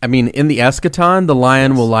 but I mean, in the eschaton, the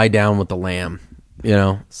lion will lie down with the lamb,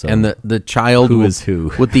 so, and the child who is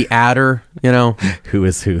who with the adder, who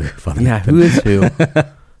is who? Father Nathan. Who is who?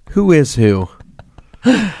 Who is who?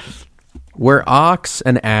 Where ox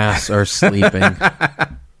and ass are sleeping.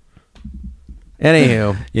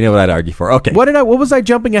 Anywho, you know what I'd argue for? Okay, what was I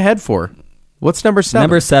jumping ahead for? What's number 7?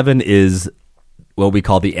 Number 7 is what we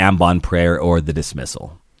call the ambon prayer or the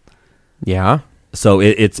dismissal. Yeah. So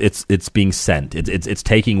it's being sent. It's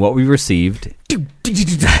taking what we received.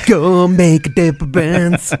 Go make a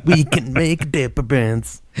difference. We can make a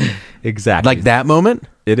difference. Exactly. Like that moment?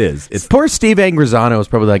 It is. It's poor Steve Angrisano is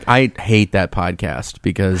probably like, I hate that podcast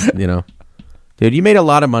because, dude, you made a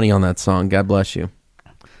lot of money on that song. God bless you.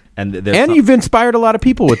 And you've inspired a lot of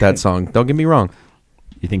people with that song. Don't get me wrong.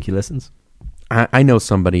 You think he listens? I know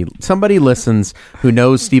somebody listens who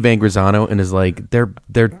knows Steve Angrisano and is like,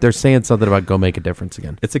 they're saying something about Go Make a Difference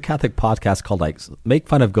again. It's a Catholic podcast called Make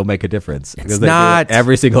Fun of Go Make a Difference. It's not.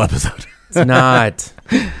 Every single episode. It's not.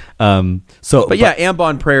 But yeah,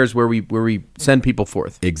 ambon prayers where we send people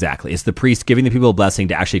forth. Exactly. It's the priest giving the people a blessing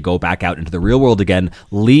to actually go back out into the real world again,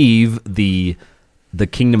 leave the the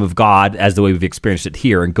kingdom of God as the way we've experienced it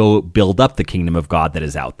here and go build up the kingdom of God that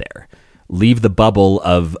is out there. Leave the bubble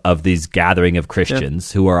of these gathering of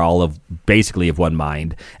Christians who are all basically of one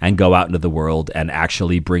mind, and go out into the world and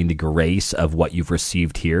actually bring the grace of what you've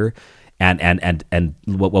received here. And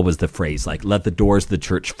what was the phrase? Like, let the doors of the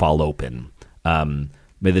church fall open.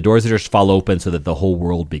 May the doors of the church fall open so that the whole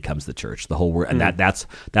world becomes the church. The whole world, and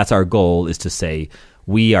that's our goal, is to say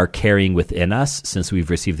we are carrying within us, since we've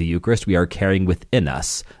received the Eucharist, we are carrying within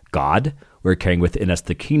us God. We're carrying within us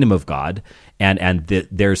the kingdom of God, and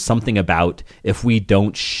there's something about, if we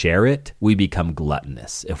don't share it, we become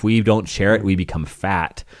gluttonous. If we don't share it, we become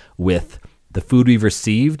fat with the food we've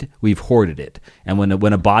received. We've hoarded it, and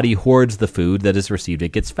when a body hoards the food that is received, it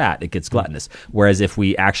gets fat, it gets gluttonous. Whereas if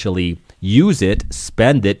we actually use it,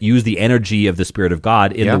 spend it, use the energy of the Spirit of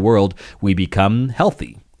God in the world, we become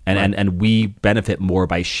healthy, and we benefit more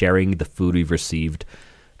by sharing the food we've received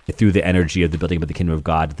through the energy of the building of the kingdom of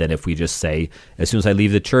God, than if we just say, as soon as I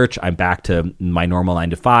leave the church, I'm back to my normal 9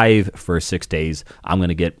 to 5 for 6 days. I'm going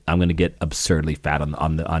to get absurdly fat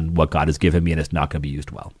on what God has given me, and it's not going to be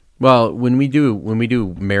used well. Well, when we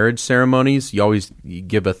do marriage ceremonies, you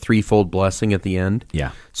give a threefold blessing at the end.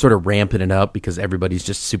 Yeah, sort of ramping it up because everybody's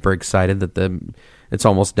just super excited that it's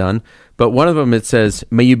almost done. But one of them, it says,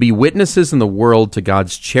 "May you be witnesses in the world to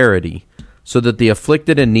God's charity, so that the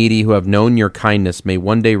afflicted and needy who have known your kindness may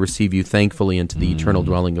one day receive you thankfully into the eternal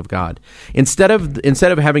dwelling of God." Instead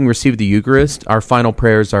of having received the Eucharist, our final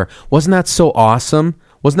prayers are, "Wasn't that so awesome?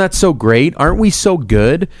 Wasn't that so great? Aren't we so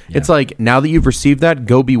good?" Yeah. It's like, now that you've received that,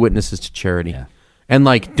 go be witnesses to charity. Yeah. And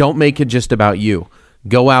don't make it just about you.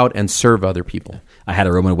 Go out and serve other people. I had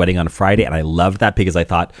a Roman wedding on Friday, and I loved that because I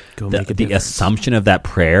thought the assumption of that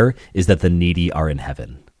prayer is that the needy are in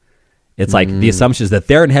heaven. It's like the assumption is that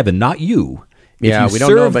they're in heaven, not you. If you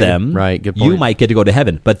serve them, right, good point. You might get to go to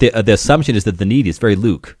heaven. But the assumption is that the needy is very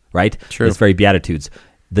Luke, right? True. It's very Beatitudes.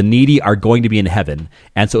 The needy are going to be in heaven,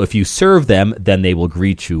 and so if you serve them, then they will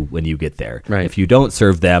greet you when you get there. Right. If you don't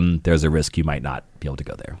serve them, there's a risk you might not be able to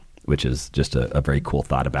go there, which is just a very cool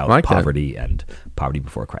thought about poverty and poverty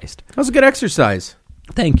before Christ. That was a good exercise.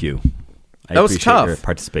 Thank you. That was tough. Your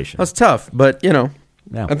participation. That was tough, but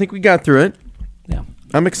I think we got through it. Yeah.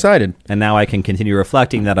 I'm excited. And now I can continue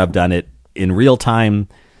reflecting that I've done it in real time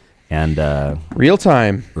and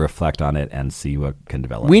reflect on it and see what can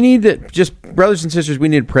develop. We need to, just brothers and sisters, we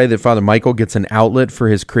need to pray that Father Michael gets an outlet for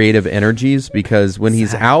his creative energies, because when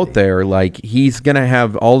he's out there, he's going to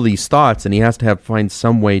have all these thoughts, and he has to find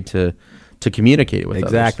some way to communicate it with others.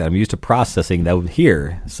 Exactly. I'm used to processing that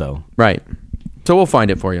here, so. Right. So we'll find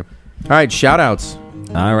it for you. All right, shout-outs.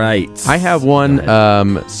 All right. I have one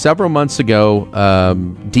several months ago.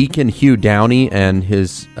 Deacon Hugh Downey and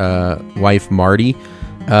his wife Marty,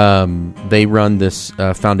 they run this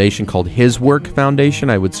foundation called His Work Foundation.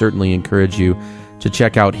 I would certainly encourage you to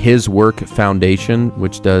check out His Work Foundation,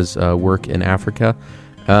 which does work in Africa.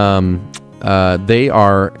 They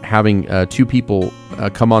are having 2 people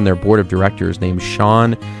come on their board of directors named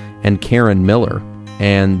Sean and Karen Miller,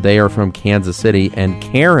 and they are from Kansas City, and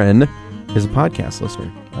Karen is a podcast listener.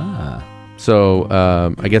 So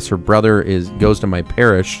I guess her brother goes to my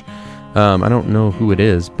parish. I don't know who it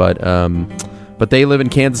is, but they live in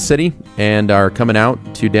Kansas City and are coming out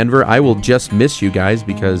to Denver. I will just miss you guys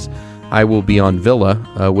because I will be on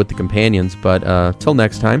Villa with the companions. But till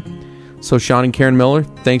next time. So Sean and Karen Miller,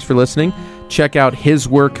 thanks for listening. Check out His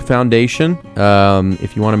Work Foundation.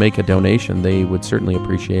 If you want to make a donation, they would certainly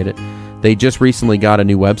appreciate it. They just recently got a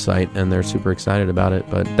new website, and they're super excited about it.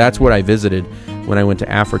 But that's what I visited when I went to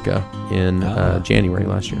Africa in January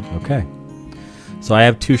last year. Okay. So I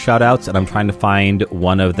have 2 shout-outs, and I'm trying to find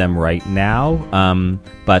one of them right now.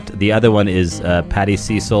 But the other one is Patty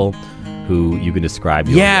Cecil, who you can describe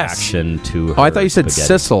your reaction to her. Oh, I thought you said spaghetti.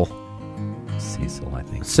 Cecil, I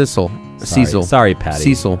think. Cecil. Sorry, Patty.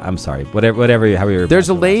 Cecil. I'm sorry. However. There's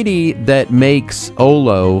a lady that makes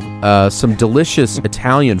Olo some delicious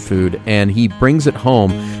Italian food, and he brings it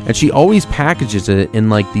home, and she always packages it in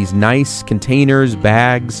these nice containers,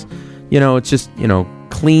 bags. It's just,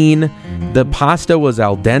 clean. The pasta was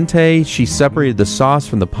al dente. She separated the sauce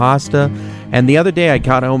from the pasta. And the other day I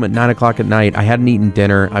got home at 9 o'clock at night. I hadn't eaten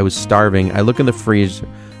dinner. I was starving. I look in the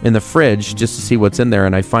fridge just to see what's in there,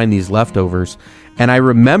 and I find these leftovers. And I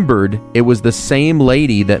remembered it was the same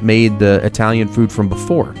lady that made the Italian food from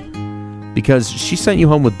before, because she sent you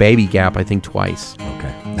home with Baby Gap, I think, twice.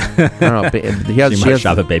 Okay. I don't know. She might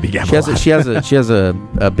shop at Baby Gap. She has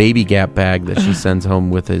a Baby Gap bag that she sends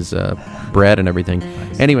home with his bread and everything.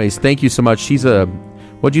 Nice. Anyways, thank you so much. She's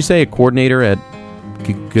what'd you say, a coordinator at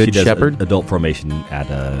Good Shepherd? Adult formation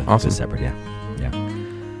at awesome. Good Shepherd, yeah.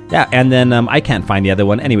 Yeah, and then I can't find the other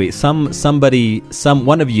one. Anyway,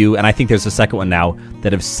 one of you, and I think there's a second one now,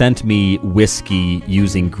 that have sent me whiskey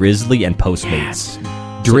using Drizzly and Postmates.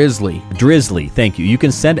 Drizzly. Thank you. You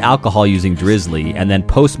can send alcohol using Drizzly, and then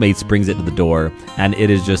Postmates brings it to the door, and it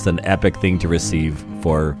is just an epic thing to receive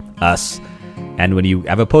for us. And when you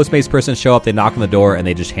have a Postmates person show up, they knock on the door and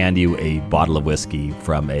they just hand you a bottle of whiskey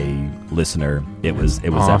from a listener. It was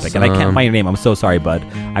awesome. epic. And I can't find your name. I'm so sorry, bud.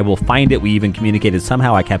 I will find it. We even communicated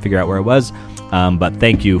somehow. I can't figure out where it was. But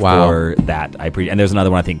thank you for that. I appreciate. And there's another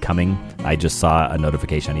one I think coming. I just saw a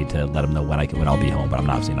notification. I need to let them know when I'll be home, but I'm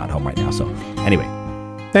obviously not home right now. So anyway,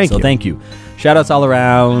 thank you. Shout outs all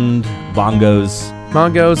around.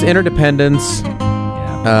 Bongos, Interdependence.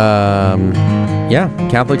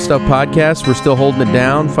 Catholic Stuff Podcast. We're still holding it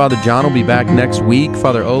down. Father John will be back next week.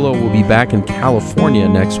 Father Olo will be back in California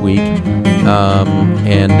next week. Till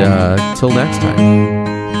next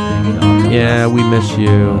time. Yeah, we miss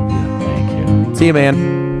you. Thank you. See you,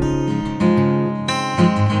 man.